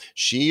don't know.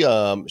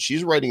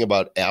 She's writing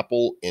about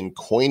Apple and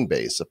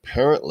Coinbase.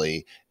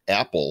 Apparently,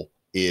 Apple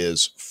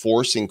is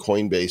forcing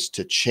Coinbase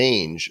to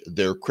change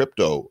their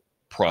crypto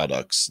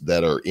products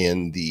that are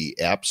in the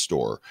App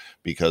Store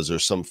because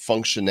there's some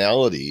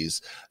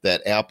functionalities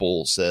that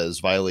Apple says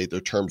violate their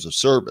terms of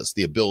service,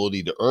 the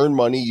ability to earn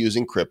money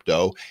using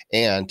crypto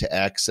and to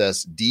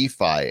access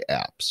DeFi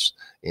apps.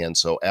 And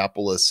so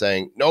Apple is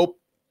saying, nope,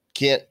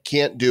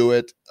 can't do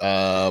it.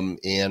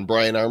 And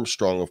Brian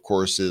Armstrong, of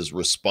course, is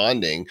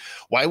responding.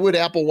 Why would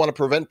Apple want to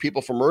prevent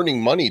people from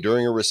earning money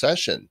during a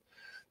recession?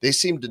 They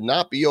seem to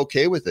not be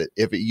okay with it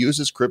if it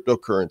uses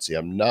cryptocurrency.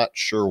 I'm not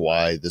sure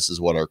why this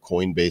is what our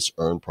Coinbase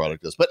Earn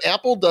product is. But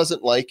Apple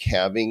doesn't like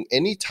having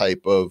any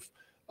type of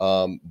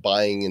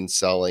buying and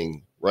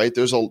selling, right?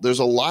 There's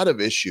a lot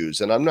of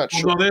issues, and I'm not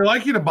sure. Well, they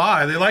like you to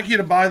buy. They like you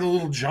to buy the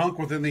little junk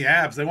within the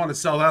apps. They want to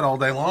sell that all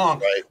day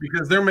long, right?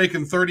 Because they're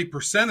making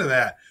 30% of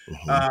that.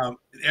 Mm-hmm.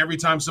 Every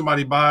time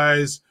somebody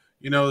buys,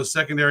 the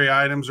secondary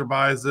items or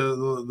buys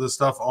the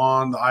stuff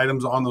on the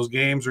items on those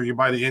games, or you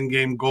buy the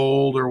in-game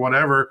gold or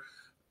whatever,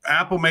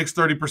 Apple makes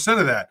 30%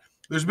 of that.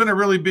 There's been a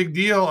really big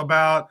deal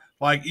about,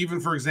 like, even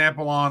for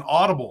example, on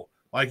Audible,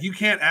 like you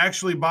can't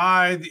actually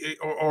buy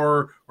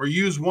or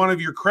use one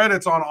of your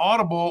credits on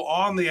Audible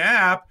on the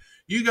app.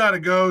 You got to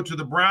go to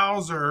the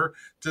browser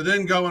to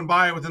then go and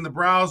buy it within the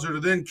browser to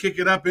then kick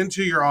it up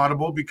into your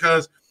Audible,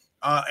 because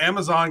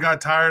Amazon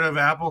got tired of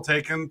Apple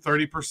taking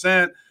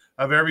 30%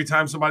 of every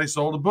time somebody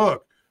sold a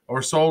book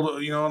or sold,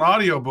 an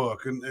audio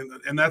book.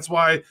 And that's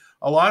why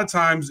a lot of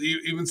times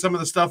even some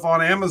of the stuff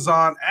on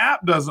Amazon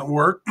app doesn't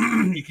work.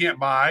 You can't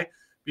buy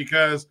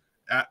because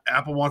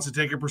Apple wants to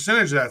take a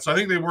percentage of that. So I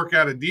think they work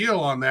out a deal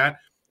on that.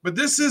 But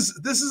this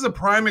is a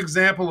prime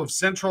example of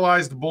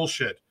centralized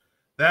bullshit.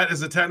 That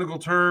is a technical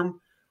term.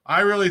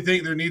 I really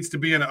think there needs to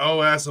be an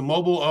OS, a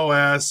mobile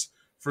OS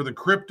for the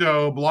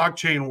crypto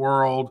blockchain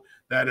world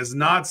that is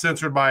not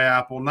censored by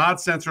Apple, not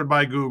censored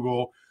by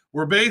Google,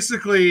 where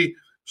basically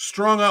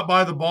strung up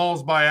by the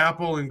balls by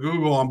Apple and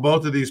Google on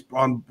both of these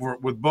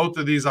with both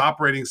of these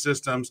operating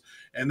systems,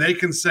 and they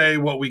can say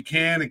what we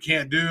can and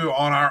can't do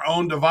on our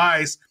own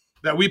device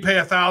that we pay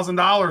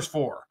 $1,000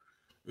 for.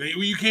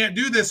 You can't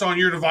do this on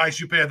your device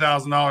you pay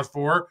 $1,000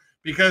 for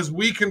because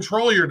we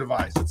control your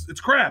device.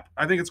 It's crap.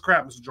 I think it's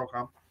crap, Mr.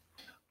 Jolcom.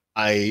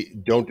 I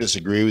don't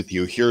disagree with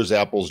you. Here's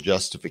Apple's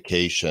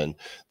justification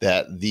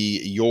that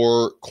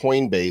your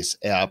Coinbase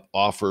app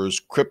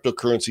offers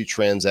cryptocurrency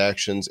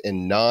transactions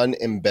and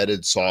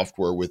non-embedded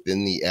software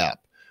within the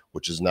app,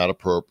 which is not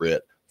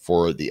appropriate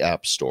for the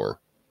App Store.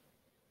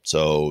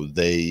 So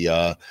they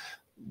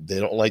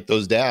don't like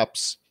those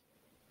dApps.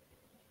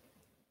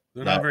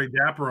 They're not very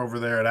dapper over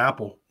there at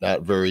Apple.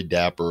 Not very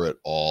dapper at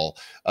all.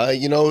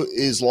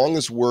 As long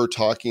as we're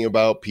talking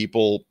about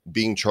people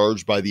being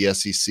charged by the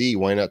SEC,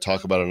 why not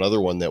talk about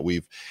another one that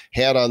we've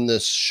had on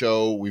this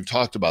show? We've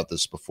talked about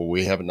this before.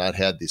 We have not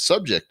had the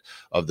subject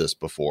of this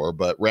before,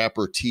 but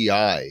rapper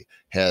T.I.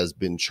 has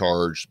been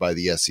charged by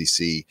the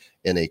SEC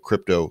in a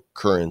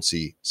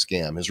cryptocurrency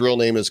scam. His real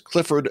name is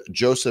Clifford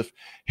Joseph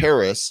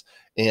Harris,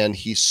 and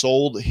he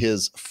sold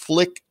his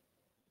Flick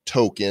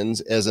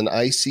tokens as an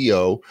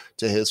ICO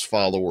to his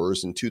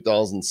followers in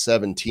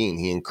 2017.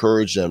 He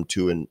encouraged them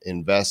to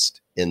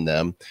invest in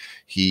them.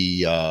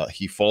 He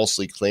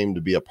falsely claimed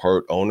to be a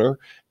part owner,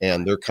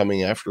 and they're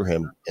coming after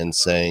him and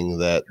saying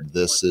that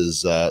this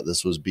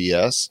was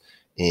BS,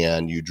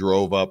 and you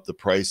drove up the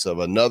price of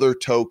another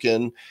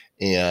token,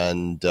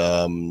 and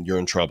you're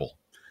in trouble.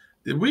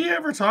 Did we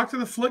ever talk to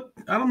the Flick?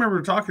 I don't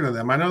remember talking to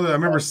them. I know that I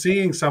remember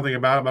seeing something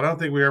about it, but I don't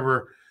think we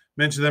ever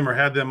mentioned them or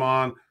had them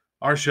on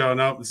our show.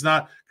 No, it's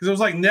not, because it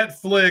was like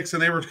Netflix,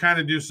 and they were trying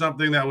to do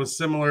something that was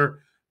similar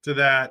to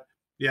that.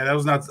 Yeah, that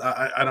was not.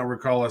 I don't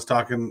recall us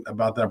talking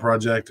about that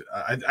project.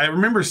 I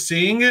remember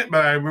seeing it,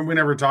 but we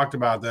never talked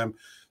about them.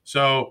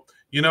 So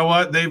you know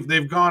what?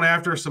 They've gone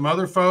after some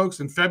other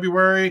folks. In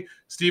February,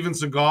 Steven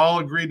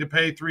Seagal agreed to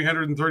pay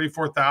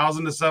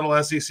 $334,000 to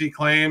settle SEC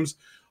claims.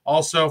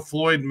 Also,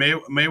 Floyd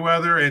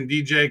Mayweather and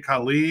DJ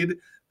Khaled.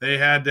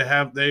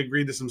 They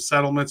agreed to some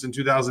settlements in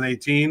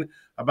 2018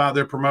 about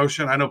their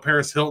promotion. I know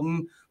Paris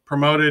Hilton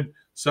promoted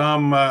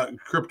some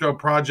crypto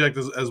project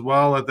as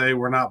well that they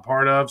were not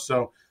part of.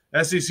 So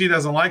SEC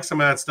doesn't like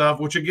some of that stuff,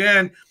 which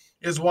again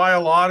is why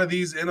a lot of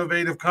these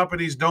innovative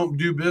companies don't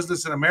do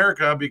business in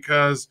America,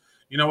 because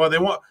you know what they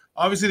want.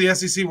 Obviously, the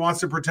SEC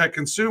wants to protect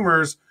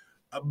consumers,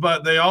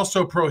 but they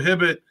also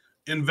prohibit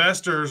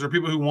investors or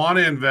people who want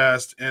to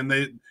invest,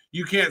 and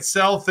you can't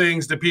sell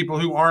things to people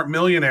who aren't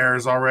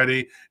millionaires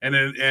already and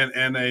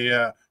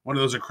one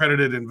of those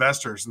accredited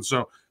investors. And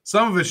so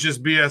some of it's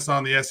just BS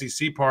on the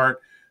SEC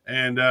part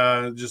and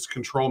just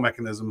control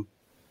mechanism.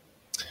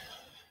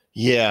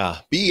 Yeah,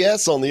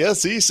 BS on the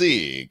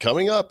SEC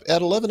coming up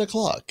at 11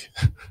 o'clock.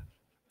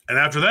 And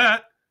after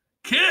that,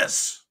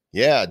 KISS.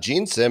 Yeah,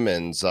 Gene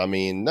Simmons. I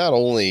mean, not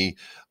only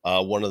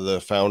one of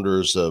the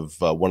founders of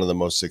one of the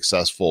most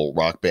successful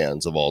rock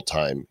bands of all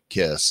time,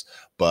 KISS,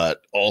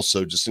 but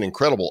also just an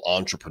incredible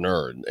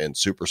entrepreneur and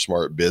super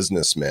smart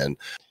businessman.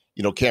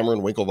 You know,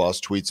 Cameron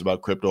Winklevoss tweets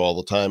about crypto all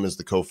the time as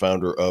the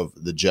co-founder of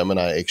the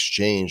Gemini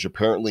Exchange.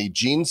 Apparently,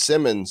 Gene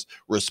Simmons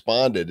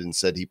responded and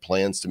said he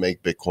plans to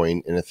make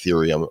Bitcoin and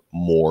Ethereum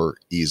more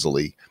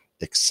easily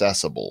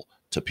accessible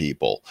to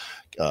people.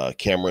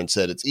 Cameron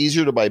said, it's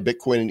easier to buy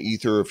Bitcoin and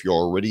Ether if you're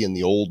already in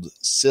the old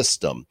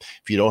system.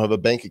 If you don't have a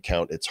bank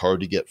account, it's hard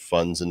to get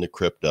funds into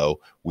crypto.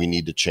 We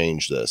need to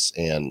change this.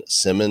 And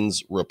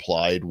Simmons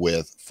replied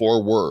with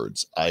 4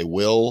 words, I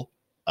will,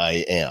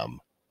 I am.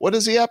 What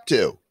is he up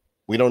to?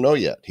 We don't know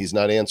yet. He's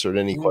not answered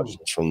any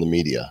questions from the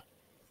media.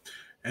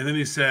 And then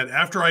he said,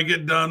 after I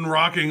get done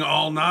rocking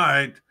all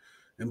night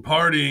and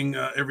partying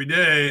every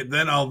day,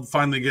 then I'll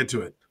finally get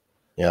to it.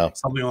 Yeah.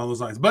 Something along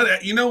those lines.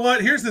 But you know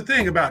what? Here's the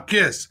thing about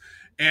KISS.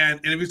 And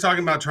if he's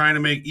talking about trying to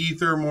make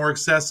Ether more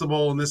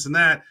accessible and this and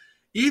that,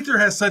 Ether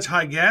has such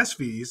high gas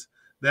fees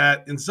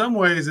that in some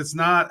ways it's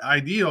not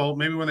ideal.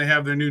 Maybe when they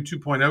have their new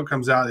 2.0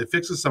 comes out, it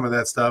fixes some of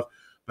that stuff.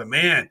 But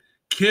man,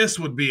 KISS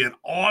would be an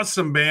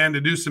awesome band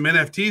to do some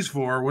NFTs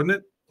for, wouldn't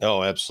it?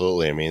 Oh,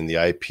 absolutely. I mean, the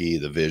IP,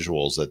 the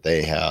visuals that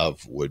they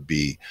have would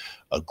be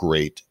a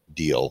great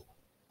deal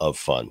of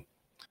fun.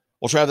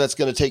 Well, Trav, that's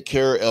going to take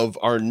care of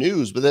our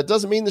news, but that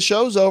doesn't mean the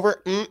show's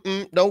over.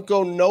 Don't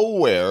go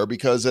nowhere,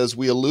 because as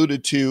we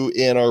alluded to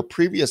in our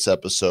previous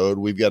episode,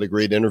 we've got a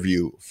great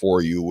interview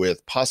for you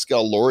with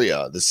Pascal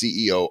Loria, the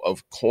CEO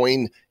of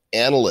Coin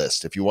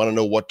Analyst. If you want to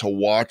know what to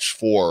watch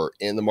for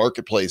in the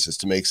marketplaces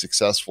to make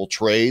successful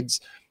trades,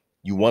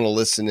 you want to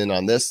listen in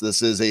on this.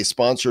 This is a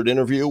sponsored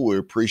interview. We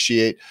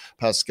appreciate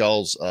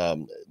Pascal's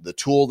the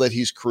tool that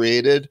he's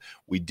created.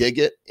 We dig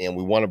it, and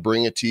we want to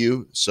bring it to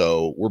you.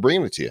 So we're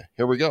bringing it to you.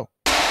 Here we go.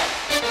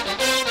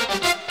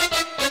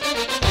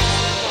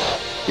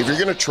 If you're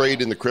going to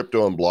trade in the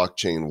crypto and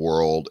blockchain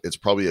world, it's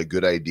probably a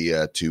good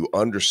idea to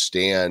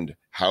understand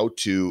how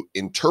to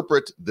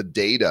interpret the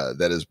data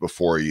that is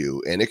before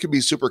you. And it can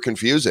be super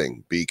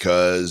confusing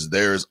because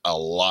there's a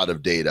lot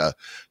of data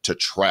to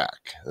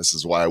track. This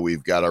is why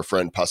we've got our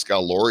friend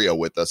Pascal Loria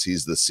with us.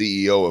 He's the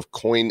CEO of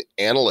Coin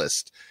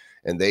Analyst,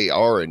 and they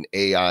are an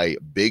AI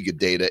big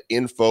data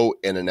info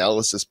and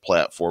analysis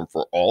platform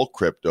for all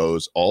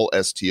cryptos, all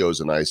STOs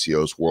and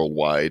ICOs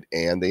worldwide.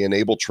 And they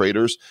enable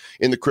traders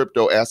in the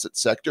crypto asset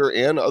sector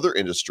and other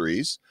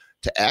industries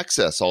to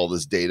access all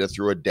this data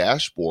through a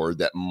dashboard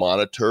that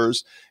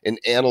monitors and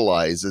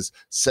analyzes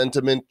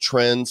sentiment,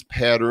 trends,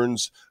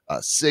 patterns,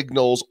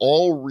 signals,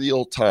 all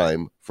real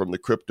time from the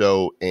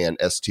crypto and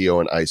STO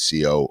and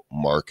ICO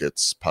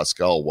markets.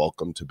 Pascal,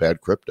 welcome to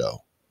Bad Crypto.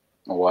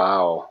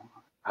 Wow.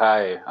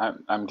 Hi,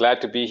 I'm glad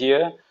to be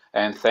here,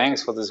 and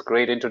thanks for this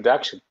great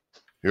introduction.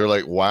 You're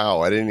like, wow,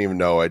 I didn't even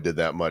know I did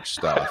that much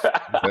stuff.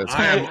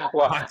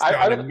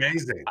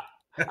 Amazing.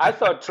 I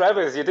thought,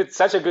 Travis, you did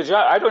such a good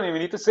job. I don't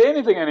even need to say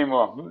anything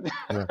anymore.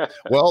 Yeah.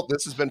 Well,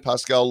 this has been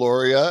Pascal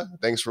Loria.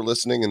 Thanks for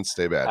listening, and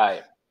stay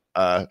bad.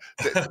 Hi.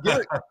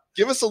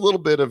 Give us a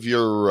little bit of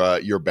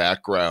your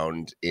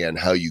background and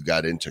how you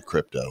got into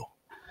crypto.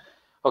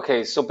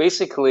 Okay, so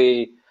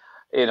basically,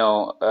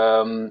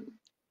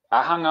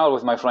 I hung out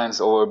with my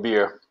friends over a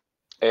beer,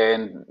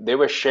 and they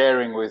were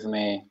sharing with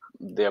me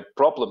their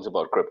problems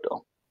about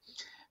crypto.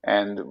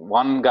 And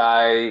one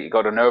guy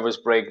got a nervous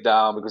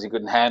breakdown because he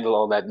couldn't handle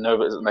all that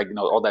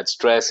all that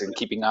stress and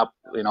keeping up,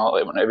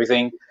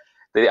 everything.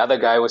 The other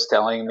guy was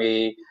telling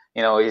me,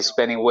 he's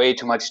spending way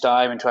too much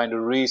time and trying to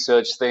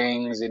research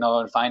things, and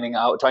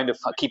trying to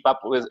keep up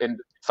with and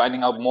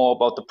finding out more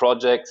about the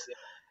project.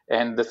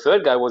 And the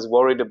third guy was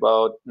worried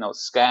about,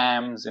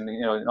 scams and,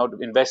 not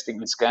investing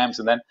in scams.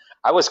 And then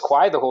I was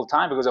quiet the whole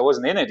time because I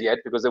wasn't in it yet,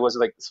 because it was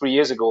like 3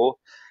 years ago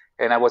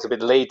and I was a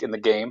bit late in the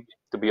game,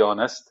 to be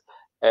honest.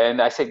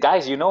 And I said,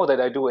 guys, you know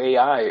that I do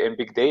AI and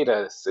big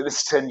data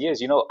since 10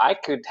 years. I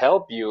could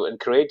help you and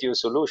create you a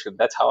solution.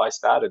 That's how I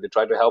started to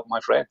try to help my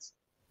friends.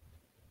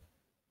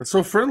 That's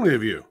so friendly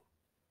of you.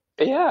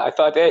 Yeah, I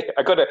thought, hey,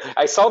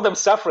 I saw them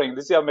suffering.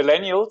 These are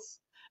millennials.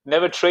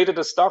 Never traded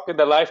a stock in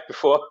their life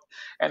before,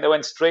 and they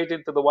went straight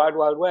into the wild,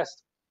 wild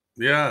west.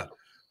 Yeah,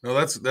 no,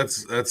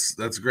 that's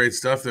great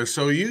stuff there.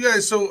 So you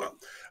guys, so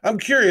I'm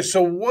curious.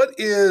 So what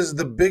is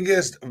the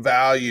biggest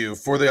value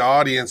for the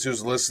audience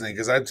who's listening?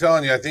 Because I'm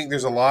telling you, I think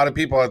there's a lot of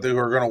people out there who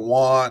are going to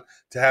want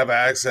to have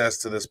access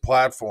to this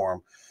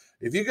platform.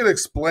 If you could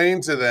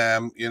explain to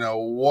them,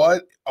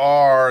 what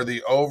are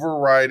the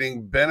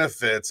overriding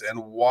benefits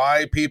and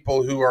why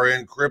people who are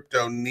in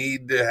crypto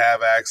need to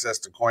have access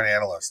to Coin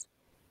Analyst.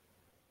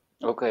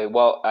 Okay,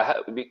 well,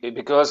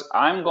 because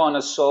I'm going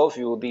to solve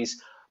you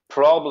these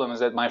problems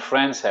that my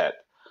friends had.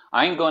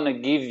 I'm going to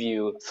give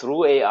you,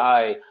 through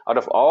AI, out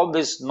of all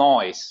this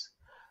noise,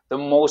 the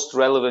most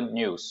relevant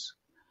news.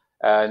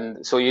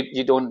 And so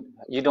you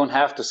don't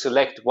have to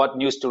select what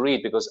news to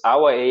read, because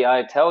our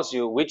AI tells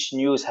you which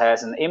news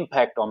has an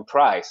impact on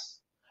price.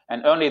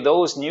 And only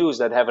those news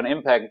that have an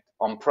impact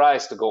on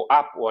price to go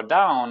up or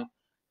down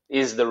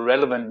is the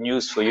relevant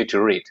news for you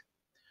to read.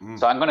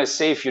 So I'm going to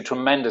save you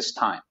tremendous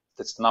time.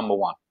 That's the number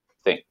one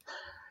thing.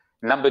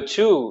 Number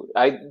two,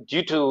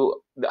 due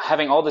to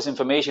having all this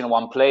information in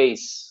one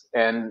place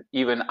and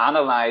even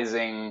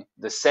analyzing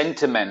the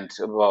sentiment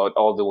about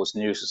all those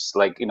news,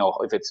 like,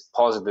 if it's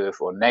positive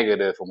or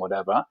negative or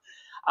whatever,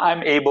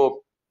 I'm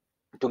able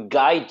to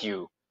guide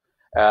you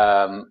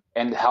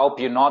and help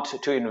you not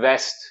to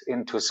invest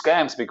into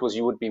scams, because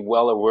you would be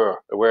well aware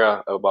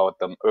about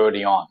them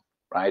early on,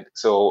 right?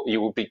 So you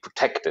will be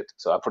protected.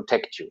 So I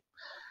protect you.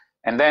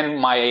 And then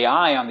my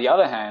AI, on the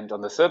other hand,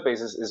 on the third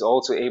basis, is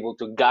also able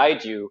to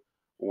guide you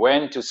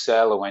when to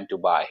sell or when to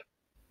buy.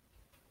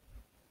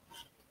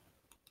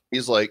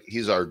 He's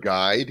our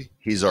guide.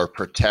 He's our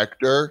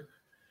protector.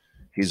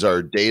 He's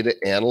our data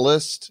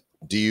analyst.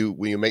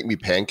 Will you make me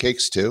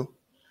pancakes too?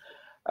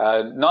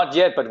 Not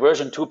yet, but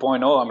version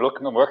 2.0, I'm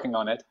working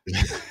on it.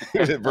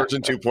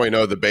 Version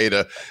 2.0, the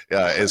beta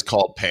is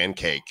called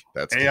Pancake.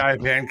 That's AI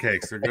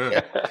pancakes. They're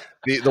good.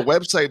 The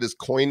website is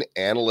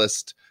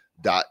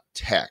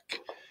coinanalyst.tech.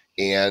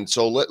 And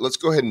so let's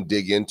go ahead and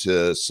dig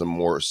into some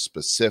more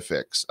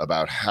specifics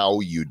about how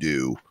you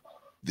do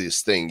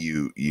this thing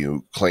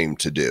you claim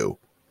to do.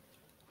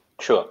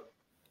 Sure.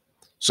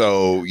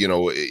 So,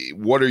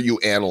 what are you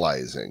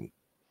analyzing?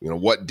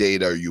 What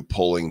data are you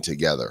pulling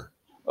together?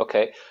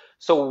 Okay.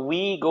 So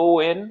we go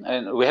in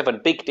and we have a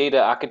big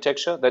data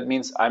architecture. That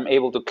means I'm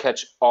able to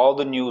catch all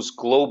the news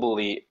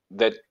globally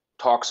that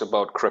talks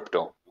about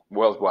crypto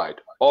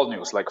worldwide. All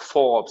news, like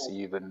Forbes,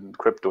 even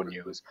crypto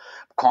news,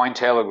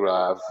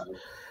 Cointelegraph,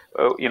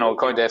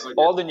 CoinDesk,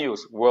 all the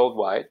news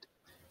worldwide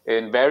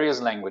in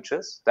various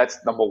languages. That's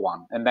number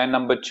one. And then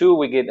number two,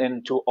 we get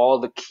into all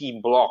the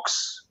key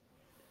blocks,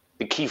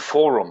 the key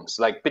forums,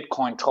 like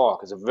Bitcoin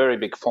Talk is a very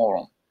big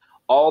forum.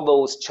 All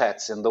those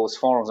chats and those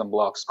forums and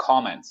blogs,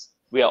 comments,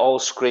 we are all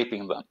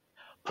scraping them.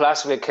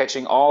 Plus, we're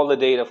catching all the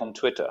data from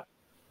Twitter,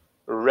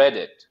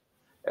 Reddit,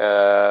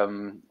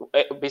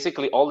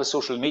 basically all the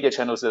social media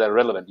channels that are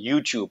relevant,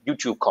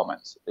 YouTube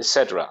comments,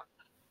 etc.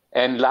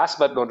 And last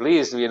but not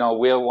least,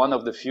 we're one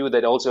of the few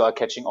that also are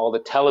catching all the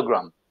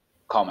Telegram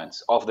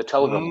comments of the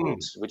Telegram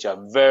groups, which are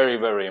very,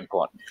 very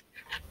important.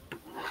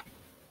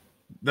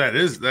 That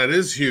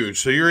is huge.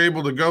 So you're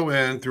able to go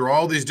in through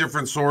all these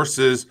different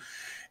sources,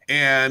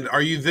 and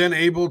are you then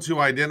able to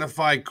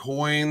identify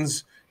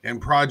coins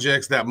and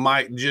projects that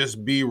might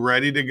just be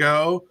ready to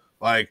go?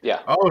 Like, Yeah.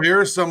 oh, here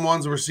are some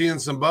ones we're seeing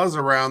some buzz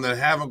around that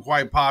haven't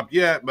quite popped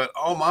yet, but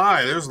oh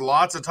my, there's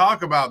lots of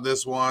talk about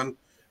this one.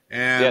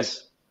 And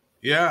Yes.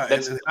 yeah,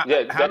 That's and how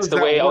that's does the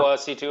that way work? our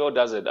CTO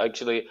does it.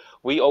 Actually,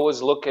 we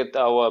always look at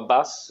our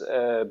buzz.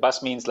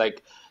 Buzz means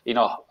like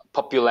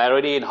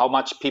popularity and how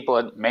much people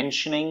are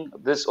mentioning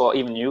this or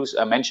even use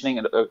mentioning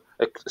a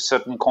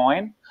certain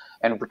coin.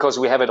 And because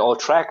we have it all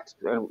tracked,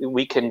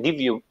 we can give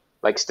you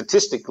like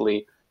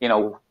statistically,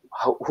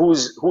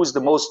 who's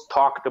the most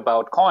talked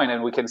about coin,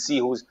 and we can see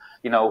who's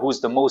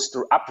the most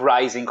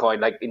uprising coin,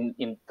 like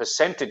in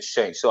percentage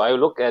change. So I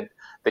look at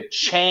the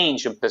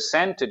change in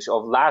percentage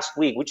of last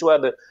week, which were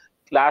the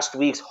last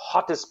week's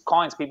hottest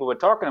coins people were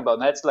talking about.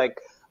 And that's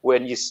like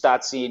when you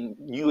start seeing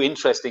new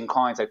interesting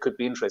coins that could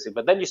be interesting.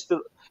 But then you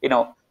still,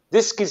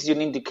 this gives you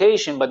an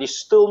indication, but you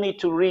still need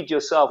to read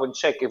yourself and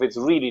check if it's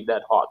really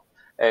that hot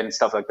and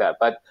stuff like that.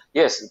 But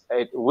yes,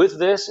 with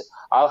this,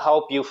 I'll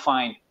help you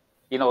find,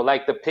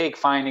 like the pig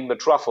finding the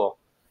truffle.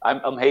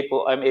 I'm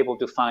able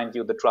to find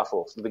you the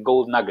truffles, the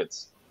gold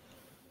nuggets.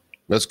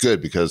 That's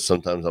good because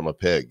sometimes I'm a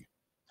pig.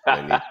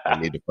 I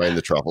need to find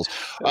the truffles.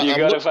 You I'm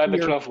gotta looking find the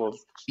here,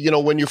 truffles.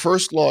 when you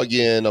first log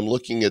in, I'm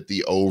looking at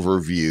the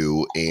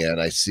overview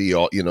and I see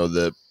all,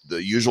 the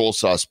usual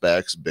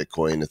suspects,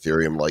 Bitcoin,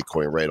 Ethereum,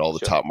 Litecoin, right? All the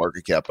Sure. top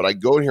market cap. But I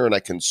go in here and I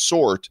can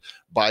sort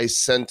by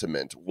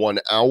sentiment, 1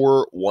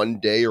 hour, 1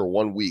 day, or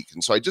 1 week.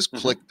 And so I just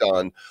clicked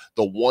on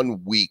the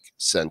 1 week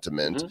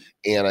sentiment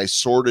and I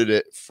sorted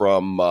it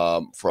from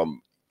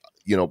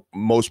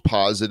most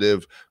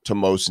positive to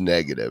most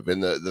negative.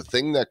 And the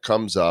thing that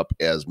comes up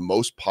as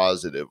most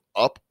positive,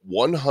 up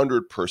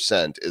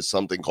 100%, is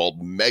something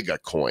called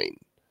Megacoin.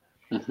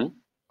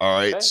 All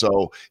right. Okay.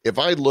 So if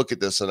I look at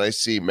this and I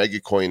see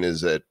Megacoin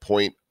is at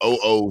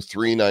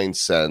 0.0039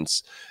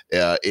 cents,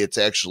 it's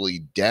actually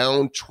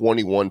down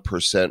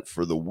 21%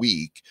 for the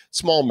week.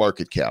 Small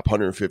market cap,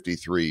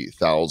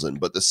 153,000,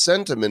 but the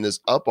sentiment is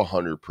up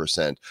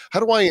 100%. How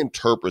do I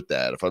interpret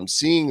that? If I'm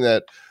seeing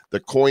that the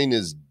coin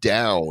is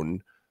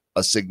down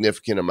a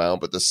significant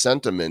amount, but the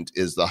sentiment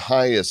is the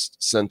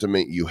highest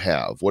sentiment you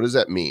have, what does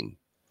that mean?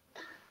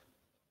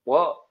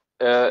 Well,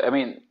 I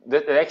mean,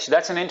 actually,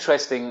 that's an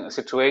interesting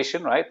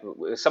situation, right?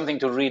 Something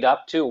to read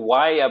up to.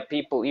 Why are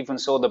people, even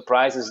so the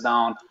price is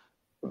down,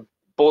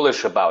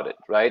 bullish about it,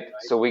 right?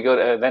 So we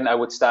go. Then I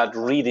would start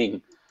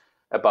reading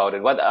about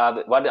it. What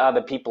are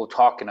the people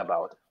talking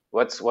about?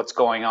 What's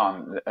going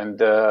on? And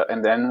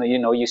then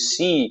you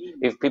see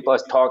if people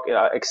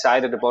are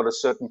excited about a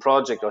certain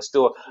project or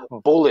still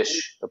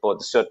bullish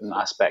about a certain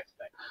aspect.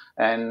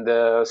 And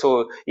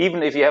so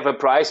even if you have a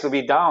price to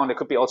be down, it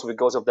could be also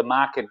because of the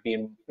market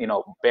being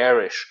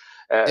bearish.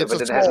 It's But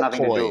a it has small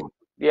nothing to coin. do.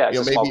 Yeah, it's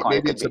a small coin.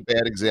 Maybe it's a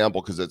bad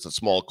example because it's a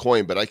small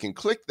coin, but I can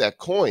click that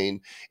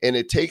coin and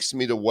it takes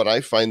me to what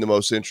I find the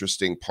most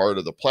interesting part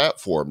of the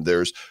platform.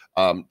 There's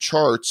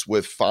charts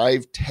with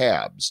 5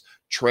 tabs: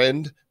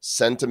 trend,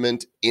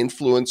 sentiment,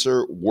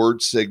 influencer,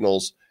 word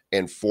signals,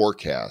 and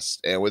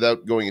forecast. And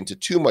without going into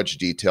too much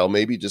detail,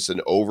 maybe just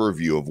an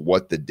overview of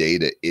what the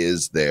data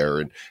is there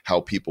and how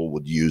people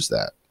would use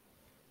that.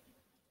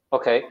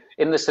 Okay,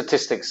 in the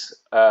statistics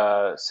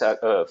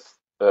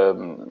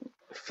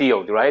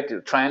field,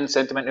 right? Trend,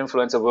 sentiment,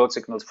 influencer, world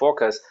signals,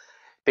 forecast.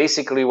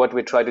 Basically, what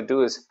we try to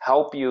do is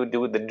help you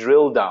do the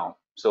drill down.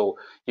 So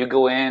you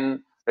go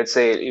in, let's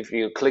say, if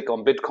you click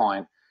on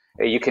Bitcoin,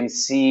 you can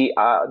see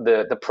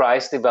the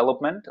price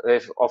development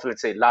of,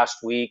 let's say, last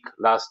week,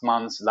 last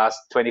month, last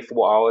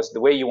 24 hours, the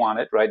way you want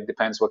it, right? It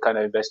depends what kind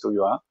of investor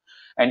you are.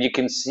 And you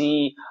can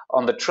see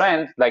on the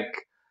trend,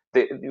 like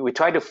we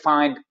try to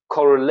find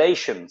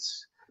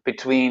correlations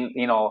between,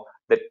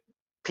 the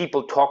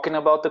people talking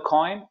about the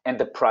coin and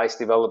the price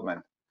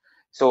development.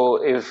 So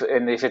if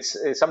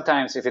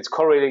it's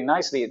correlating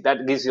nicely,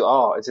 that gives you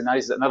it's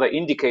another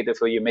indicator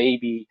for you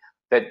maybe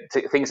that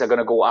things are going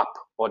to go up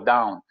or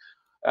down.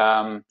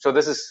 So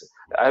this is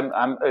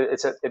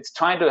it's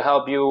trying to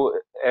help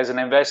you as an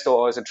investor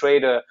or as a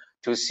trader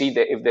to see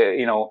that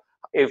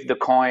if the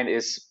coin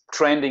is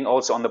trending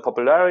also on the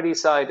popularity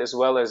side as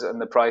well as on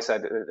the price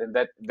side, and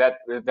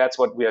that's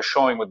what we are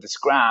showing with this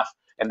graph.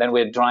 And then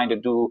we're trying to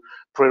do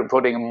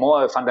putting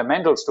more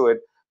fundamentals to it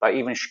by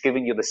even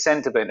giving you the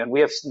sentiment. And we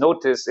have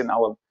noticed in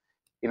our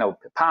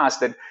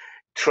past that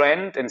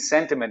trend and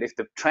sentiment, if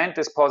the trend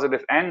is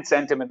positive and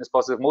sentiment is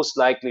positive, most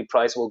likely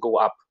price will go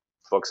up,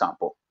 for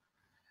example.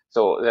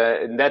 So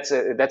that's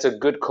a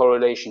good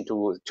correlation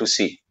to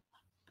see.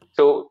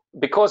 So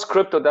because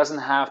crypto doesn't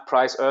have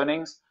price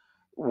earnings,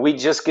 we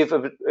just give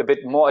a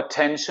bit more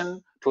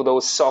attention to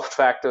those soft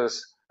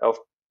factors of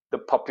the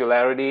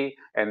popularity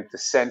and the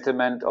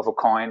sentiment of a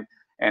coin.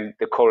 and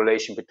the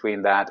correlation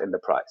between that and the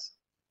price.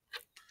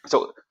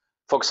 So,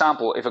 for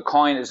example, if a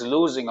coin is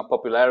losing a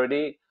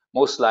popularity,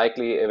 most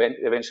likely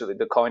eventually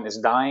the coin is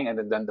dying,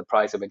 and then the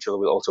price eventually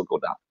will also go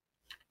down.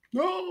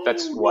 No,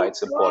 That's why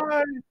it's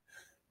important.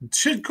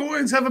 Shit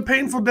coins have a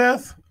painful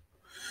death.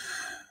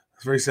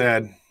 It's very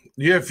sad.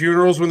 Do you have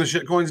funerals when the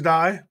shit coins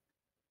die?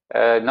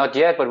 Not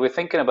yet, but we're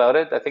thinking about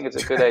it. I think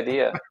it's a good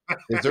idea.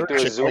 Is there Do a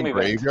a Zoom shitcoin event.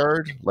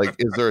 graveyard? Like,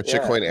 is there a Yeah.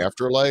 shitcoin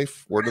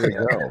afterlife? Where do they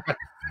go?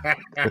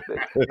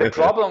 The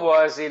problem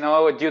was,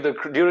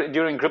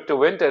 during crypto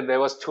winter, there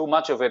was too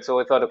much of it.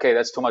 So I thought, okay,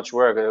 that's too much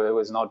work. It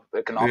was not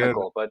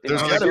economical. But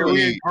There's They gotta get be-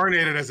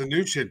 reincarnated as a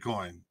new shit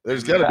coin.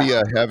 There's got to be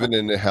a heaven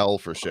and a hell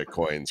for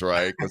shitcoins,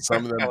 right? Because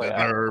some of them Oh,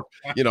 yeah. deserve,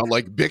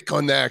 like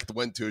BitConnect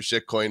went to a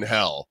shitcoin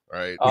hell,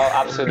 right? Oh,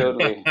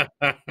 absolutely.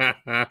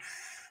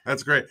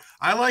 That's great.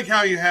 I like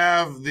how you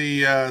have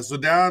the so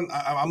down.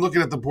 I'm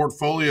looking at the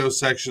portfolio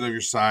section of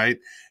your site,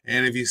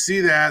 and if you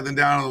see that, then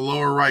down in the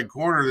lower right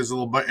corner, there's a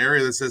little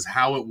area that says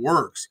how it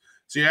works.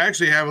 So you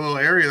actually have a little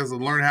area that's to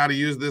learn how to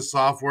use this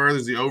software.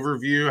 There's the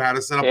overview, how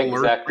to set up alerts for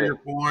Exactly. your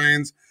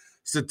coins,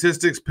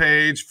 statistics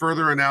page,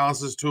 further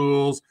analysis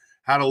tools,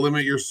 how to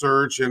limit your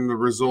search and the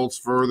results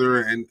further,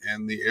 and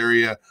the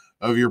area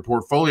of your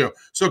portfolio.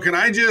 So can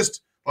I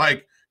just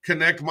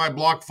connect my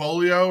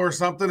Blockfolio or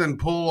something and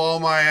pull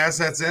all my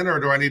assets in, or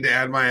do I need to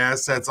add my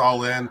assets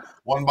all in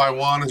one by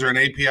one? Is there an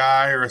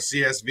API or a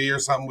CSV or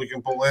something we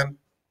can pull in?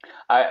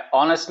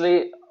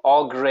 Honestly,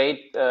 all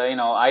great,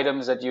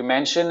 items that you're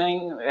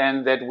mentioning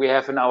and that we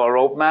have in our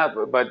roadmap,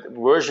 but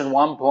version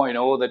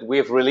 1.0 that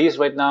we've released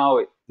right now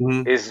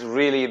is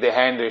really the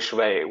handish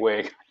way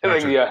where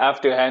you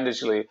have to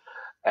handishly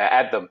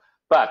add them.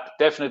 But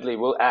definitely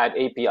we'll add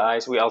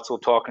APIs. We're also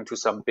talking to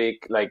some big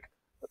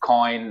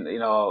coin,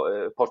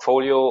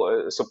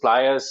 portfolio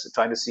suppliers,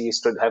 trying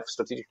to have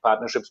strategic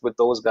partnerships with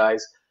those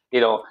guys.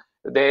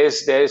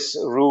 There's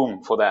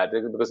room for that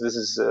because this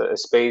is a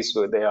space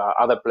where there are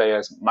other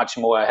players much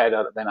more ahead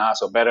than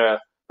us or better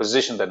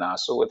positioned than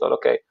us. So we thought,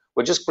 okay,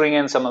 we'll just bring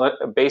in some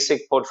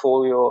basic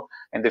portfolio.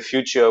 In the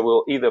future,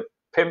 we'll either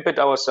pimp it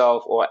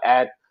ourselves or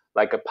add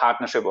a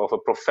partnership of a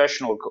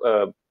professional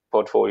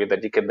portfolio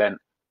that you can then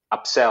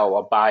upsell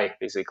or buy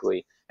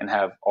basically, and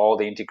have all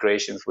the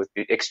integrations with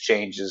the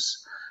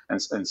exchanges and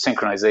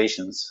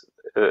synchronizations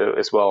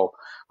as well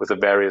with the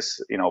various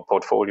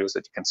portfolios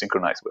that you can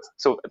synchronize with.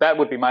 So that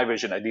would be my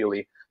vision,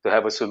 ideally, to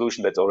have a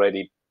solution that's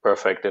already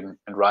perfect and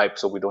ripe,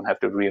 so we don't have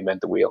to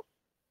reinvent the wheel.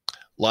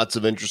 Lots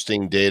of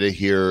interesting data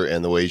here,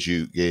 and the ways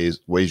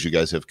you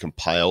guys have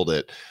compiled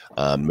it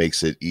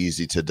makes it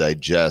easy to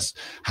digest.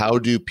 How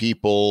do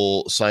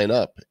people sign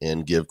up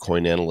and give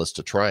Coin Analyst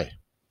a try?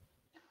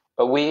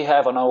 We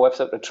have on our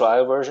website a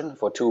trial version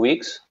for 2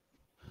 weeks.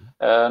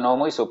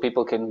 Normally, so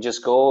people can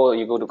just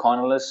you go to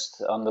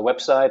CoinAnalyst on the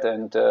website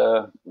and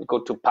go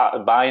to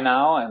buy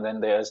now, and then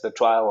there's the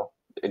trial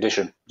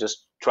edition.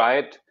 Just try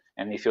it,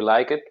 and if you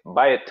like it,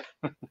 buy it.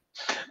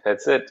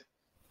 That's it.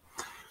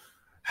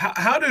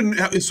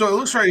 So it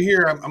looks right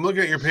here, I'm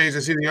looking at your page, I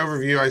see the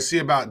overview, I see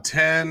about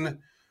 10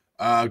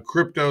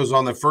 cryptos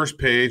on the first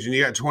page, and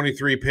you got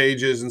 23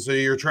 pages, and so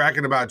you're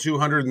tracking about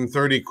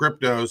 230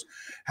 cryptos.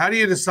 How do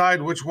you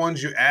decide which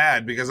ones you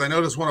add? Because I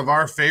noticed one of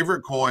our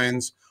favorite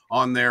coins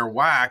on there,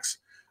 Wax,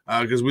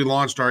 because we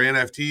launched our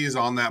NFTs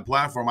on that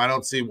platform. I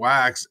don't see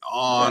Wax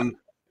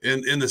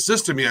in the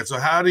system yet. So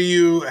how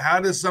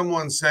does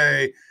someone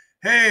say,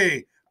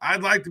 hey,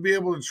 I'd like to be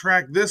able to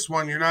track this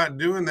one? You're not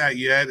doing that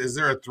yet. Is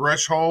there a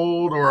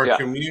threshold or a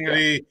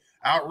community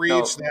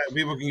outreach that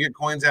people can get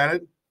coins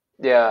added?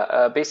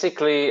 Yeah,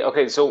 basically,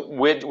 okay, so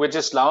we're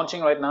just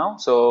launching right now.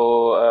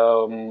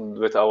 So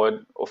with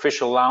our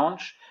official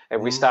launch,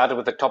 and we started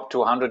with the top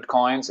 200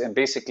 coins, and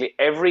basically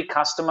every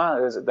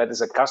customer that is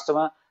a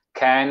customer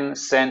can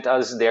send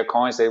us their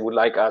coins they would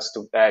like us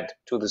to add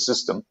to the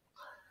system,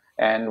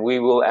 and we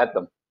will add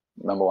them,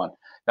 number one.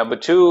 Number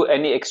two,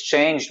 any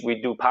exchange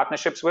we do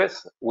partnerships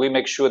with, we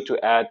make sure to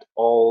add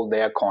all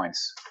their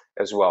coins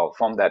as well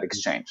from that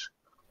exchange.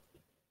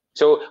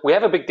 So we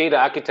have a big data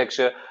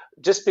architecture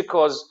just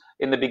because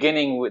in the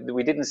beginning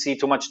we didn't see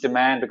too much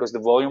demand because the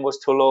volume was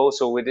too low,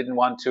 so we didn't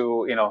want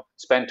to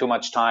spend too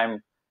much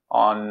time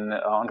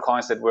on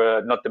coins that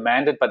were not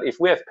demanded. But if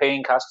we have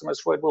paying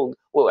customers for it,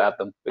 we'll add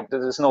them.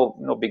 There's no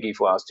biggie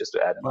for us just to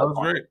add another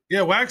coin. Great.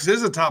 Yeah, Wax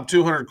is a top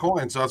 200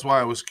 coin, so that's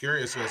why I was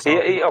curious.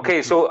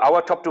 Okay, so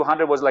our top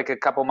 200 was a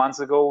couple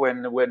months ago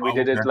when we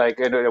did it.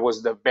 It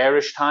was the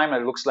bearish time.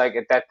 It looks like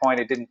at that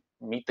point it didn't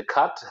meet the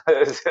cut,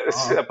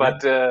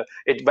 but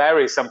it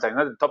varies sometimes.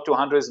 The top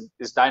 200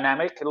 is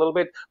dynamic a little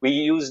bit. We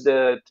use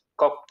the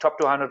top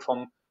 200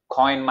 from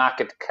Coin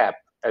Market Cap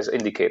as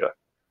indicator.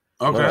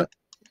 Okay.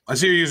 I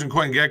see you're using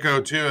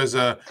CoinGecko too as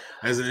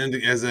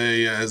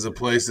a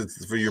place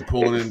that's for you're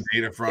pulling in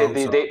data from.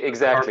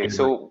 Exactly.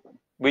 So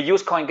we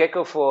use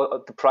CoinGecko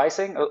for the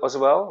pricing as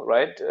well,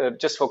 right?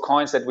 Just for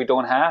coins that we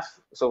don't have.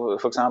 So,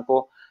 for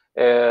example,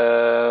 we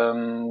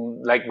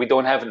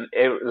don't have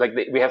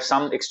we have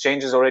some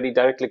exchanges already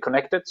directly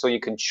connected, so you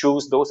can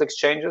choose those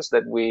exchanges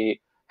that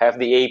we have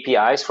the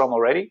APIs from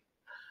already.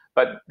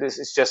 But this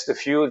is just a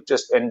few,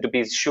 and to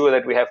be sure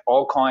that we have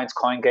all coins.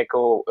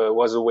 CoinGecko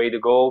was a way to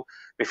go.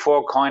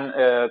 Before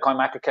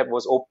CoinMarketCap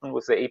was open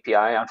with the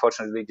API,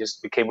 unfortunately, it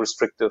just became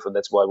restrictive, and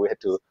that's why we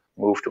had to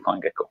move to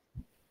CoinGecko.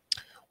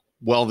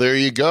 Well, there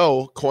you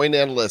go.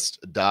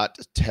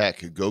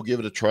 Coinanalyst.tech. Go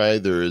give it a try.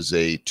 There is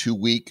a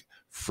 2-week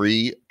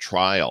free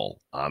trial.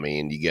 I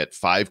mean, you get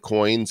 5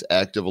 coins,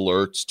 active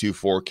alerts, 2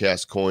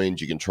 forecast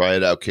coins. You can try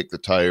it out, kick the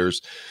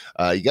tires.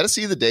 You got to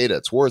see the data.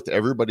 It's worth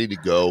everybody to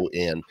go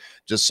and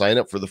just sign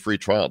up for the free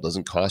trial. It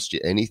doesn't cost you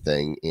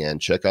anything. And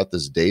check out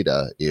this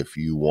data if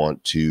you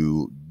want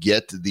to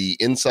get the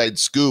inside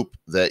scoop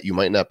that you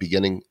might not be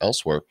getting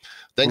elsewhere.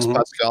 Thanks,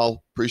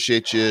 Pascal.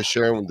 Appreciate you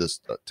sharing with us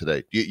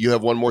today. You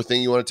have one more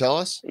thing you want to tell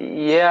us?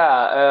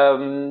 Yeah.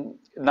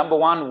 Number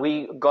one,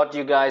 we got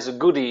you guys a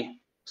goodie.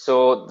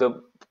 So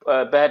the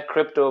Bad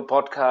Crypto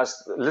podcast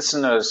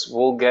listeners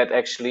will get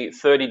actually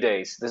 30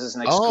 days. This is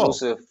an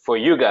exclusive for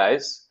you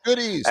guys.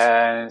 Goodies.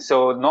 And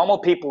so normal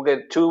people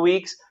get 2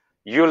 weeks.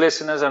 Your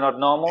listeners are not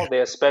normal. They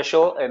are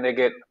special, and they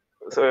get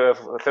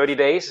 30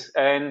 days.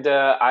 And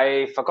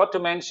I forgot to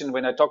mention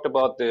when I talked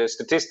about the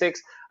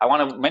statistics, I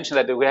want to mention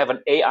that we have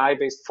an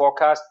AI-based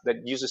forecast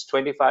that uses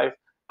 25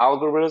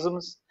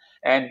 algorithms.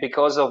 And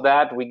because of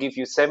that, we give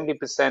you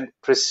 70%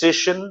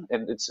 precision,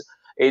 and it's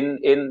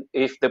in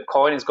if the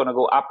coin is going to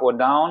go up or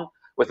down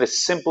with a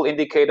simple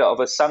indicator of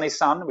a sunny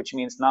sun, which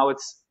means now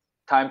it's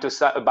time to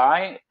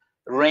buy,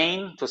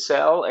 rain to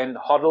sell, and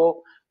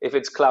hodl if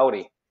it's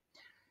cloudy.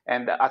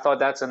 And I thought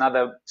that's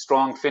another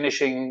strong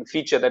finishing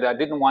feature that I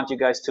didn't want you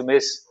guys to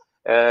miss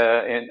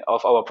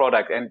of our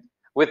product. And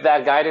with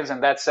that guidance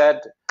and that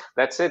said,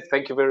 that's it.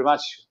 Thank you very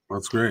much.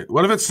 That's great.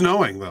 What if it's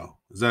snowing though?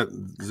 Is there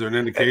an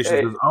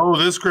indication?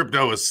 This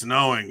crypto is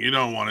snowing. You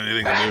don't want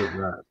anything to do with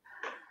that.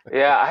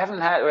 Yeah, I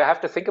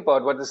have to think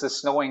about what is the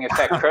snowing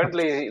effect.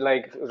 Currently,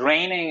 like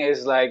raining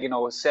is like,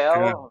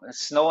 sell,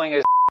 snowing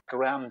is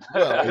around.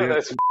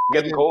 It's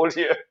getting cold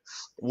here.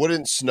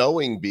 Wouldn't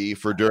snowing be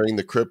for during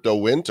the crypto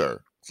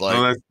winter? It's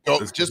like go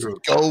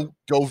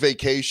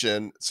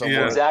vacation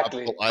somewhere.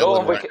 Exactly.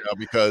 Island right now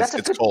because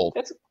it's cold.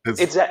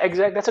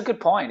 That's a good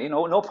point.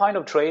 No point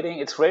of trading.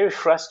 It's very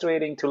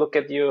frustrating to look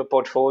at your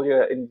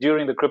portfolio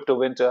during the crypto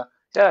winter.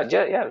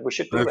 Yeah. We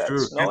should do that. True.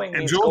 Snowing and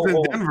means Joel's go in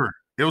home. Denver.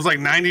 It was like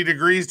 90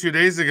 degrees 2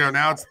 days ago.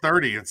 Now it's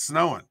 30. It's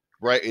snowing.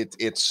 Right.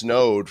 It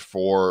snowed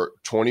for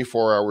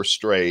 24 hours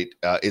straight.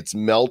 It's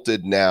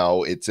melted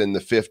now. It's in the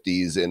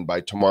 50s. And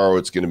by tomorrow,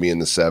 it's going to be in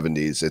the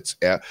 70s.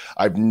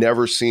 I've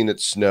never seen it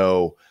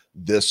snow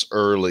this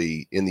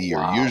early in the year.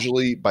 Wow.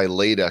 Usually by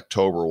late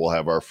October, we'll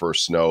have our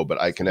first snow,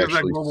 but I can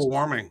actually like global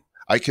warming.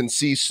 I can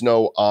see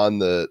snow on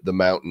the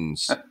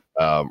mountains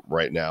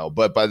right now.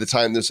 But by the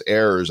time this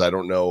airs, I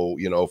don't know,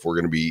 if we're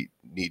going to be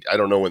I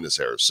don't know when this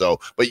airs. So,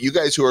 but you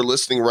guys who are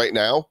listening right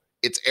now,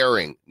 it's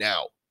airing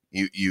now.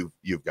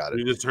 You've got it.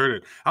 You just heard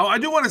it. I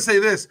do want to say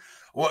this.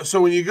 Well,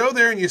 so when you go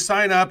there and you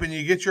sign up and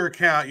you get your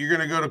account, you're going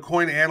to go to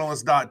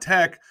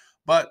coinanalyst.tech.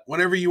 But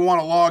whenever you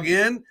want to log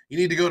in, you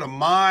need to go to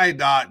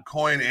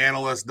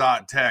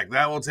my.coinanalyst.tech.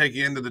 That will take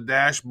you into the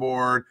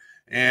dashboard,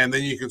 and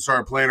then you can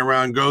start playing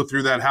around, go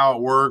through that, how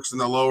it works in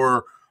the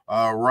lower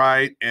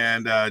right,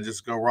 and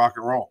just go rock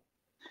and roll.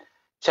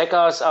 Check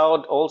us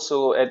out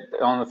also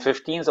on the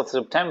 15th of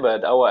September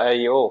at our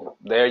IEO.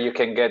 There you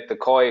can get the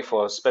koi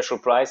for special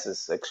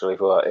prices, actually,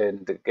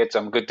 and get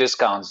some good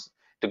discounts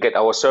to get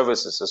our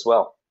services as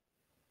well.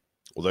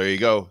 Well, there you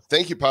go.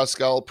 Thank you,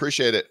 Pascal.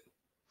 Appreciate it.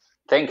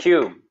 Thank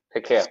you.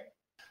 Take care.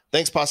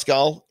 Thanks,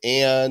 Pascal.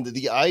 And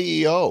the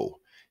IEO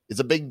is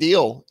a big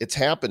deal. It's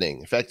happening.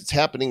 In fact, it's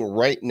happening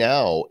right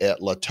now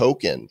at La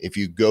Token. If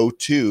you go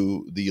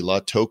to the La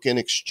Token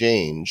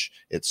exchange,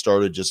 it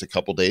started just a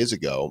couple days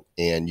ago,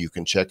 and you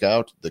can check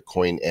out the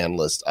Coin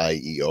Analyst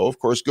IEO. Of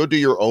course, go do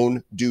your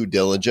own due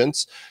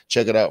diligence.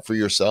 Check it out for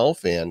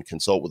yourself and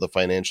consult with a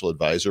financial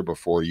advisor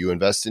before you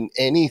invest in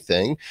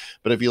anything.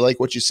 But if you like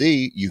what you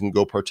see, you can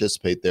go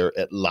participate there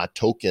at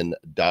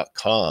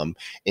latoken.com.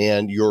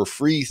 And your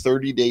free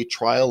 30-day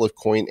trial of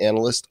Coin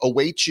Analyst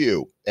awaits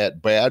you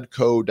at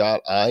badco.in/coin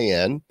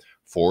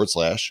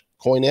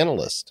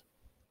analyst.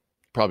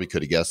 Probably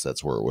could have guessed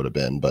that's where it would have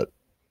been, but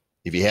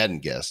if you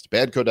hadn't guessed,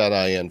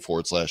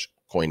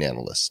 badco.in/coin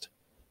analyst.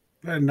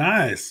 Very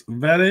nice.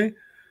 Very,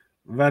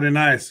 very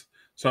nice.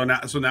 So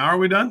now are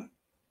we done?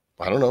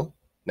 I don't know.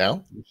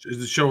 Now? Is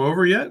the show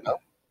over yet? No.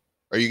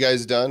 Are you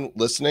guys done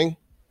listening?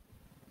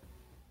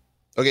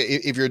 Okay,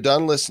 if you're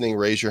done listening,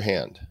 raise your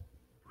hand.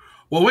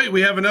 Well, wait,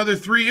 we have another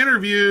 3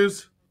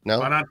 interviews.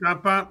 No.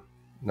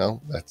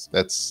 No, that's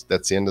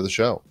the end of the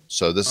show.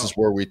 So this is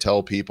where we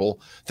tell people,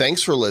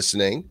 thanks for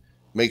listening.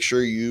 Make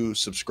sure you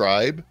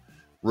subscribe,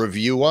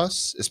 review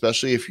us,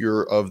 especially if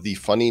you're of the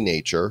funny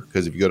nature,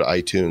 because if you go to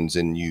iTunes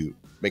and you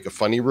make a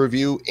funny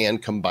review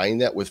and combine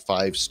that with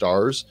 5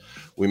 stars,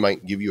 we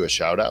might give you a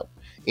shout out.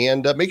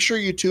 And make sure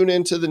you tune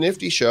into the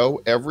Nifty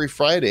Show every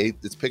Friday.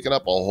 It's picking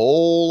up a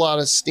whole lot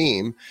of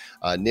steam.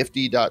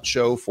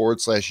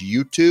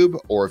 Nifty.show/YouTube,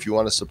 or if you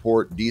want to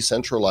support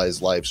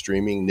decentralized live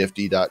streaming,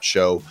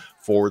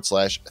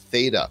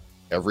 Nifty.show/Theta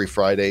every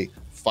Friday,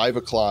 5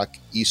 o'clock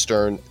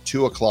Eastern,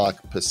 2 o'clock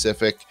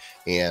Pacific,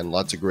 and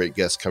lots of great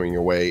guests coming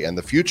your way, and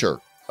the future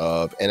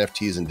of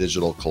NFTs and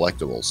digital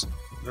collectibles.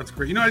 That's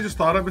great. You know, I just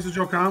thought of, Mr.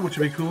 Joe Khan, which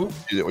would be cool.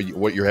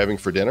 What you're having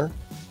for dinner?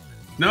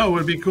 No, it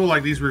would be cool,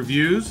 like these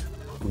reviews.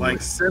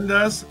 Like, send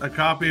us a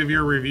copy of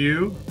your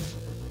review,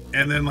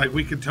 and then like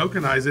we could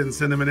tokenize it and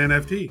send them an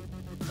NFT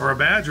or a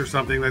badge or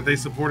something that they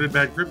supported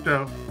Bad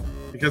Crypto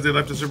because they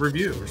left us a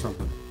review or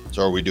something.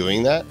 So are we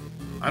doing that?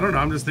 I don't know.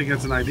 I'm just thinking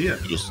it's an idea.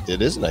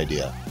 It is an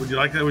idea. Would you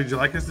like that? Would you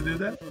like us to do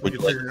that? Would you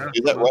like to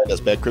do that? Write us,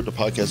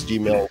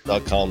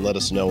 badcryptopodcast@gmail.com. Let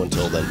us know.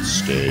 Until then,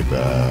 stay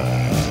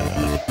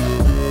bad.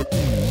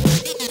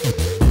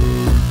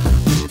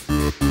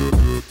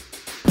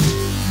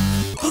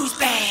 Who's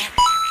bad?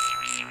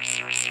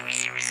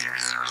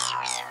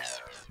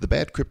 The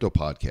Bad Crypto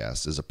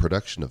Podcast is a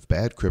production of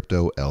Bad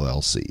Crypto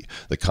LLC.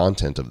 The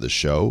content of the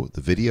show,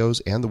 the videos,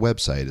 and the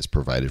website is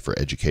provided for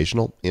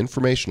educational,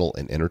 informational,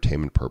 and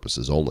entertainment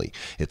purposes only.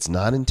 It's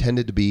not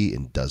intended to be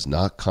and does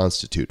not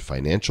constitute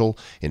financial,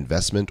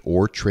 investment,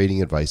 or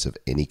trading advice of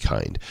any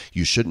kind.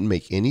 You shouldn't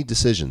make any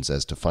decisions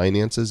as to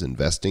finances,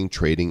 investing,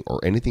 trading, or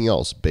anything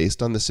else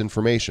based on this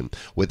information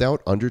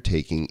without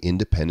undertaking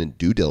independent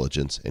due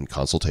diligence and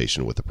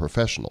consultation with a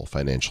professional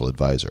financial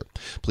advisor.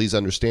 Please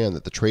understand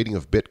that the trading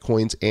of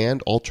Bitcoins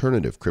and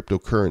alternative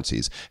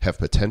cryptocurrencies have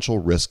potential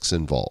risks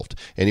involved.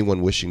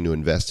 Anyone wishing to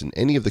invest in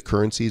any of the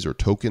currencies or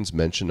tokens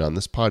mentioned on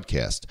this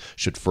podcast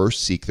should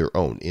first seek their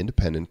own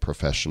independent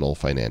professional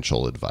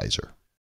financial advisor.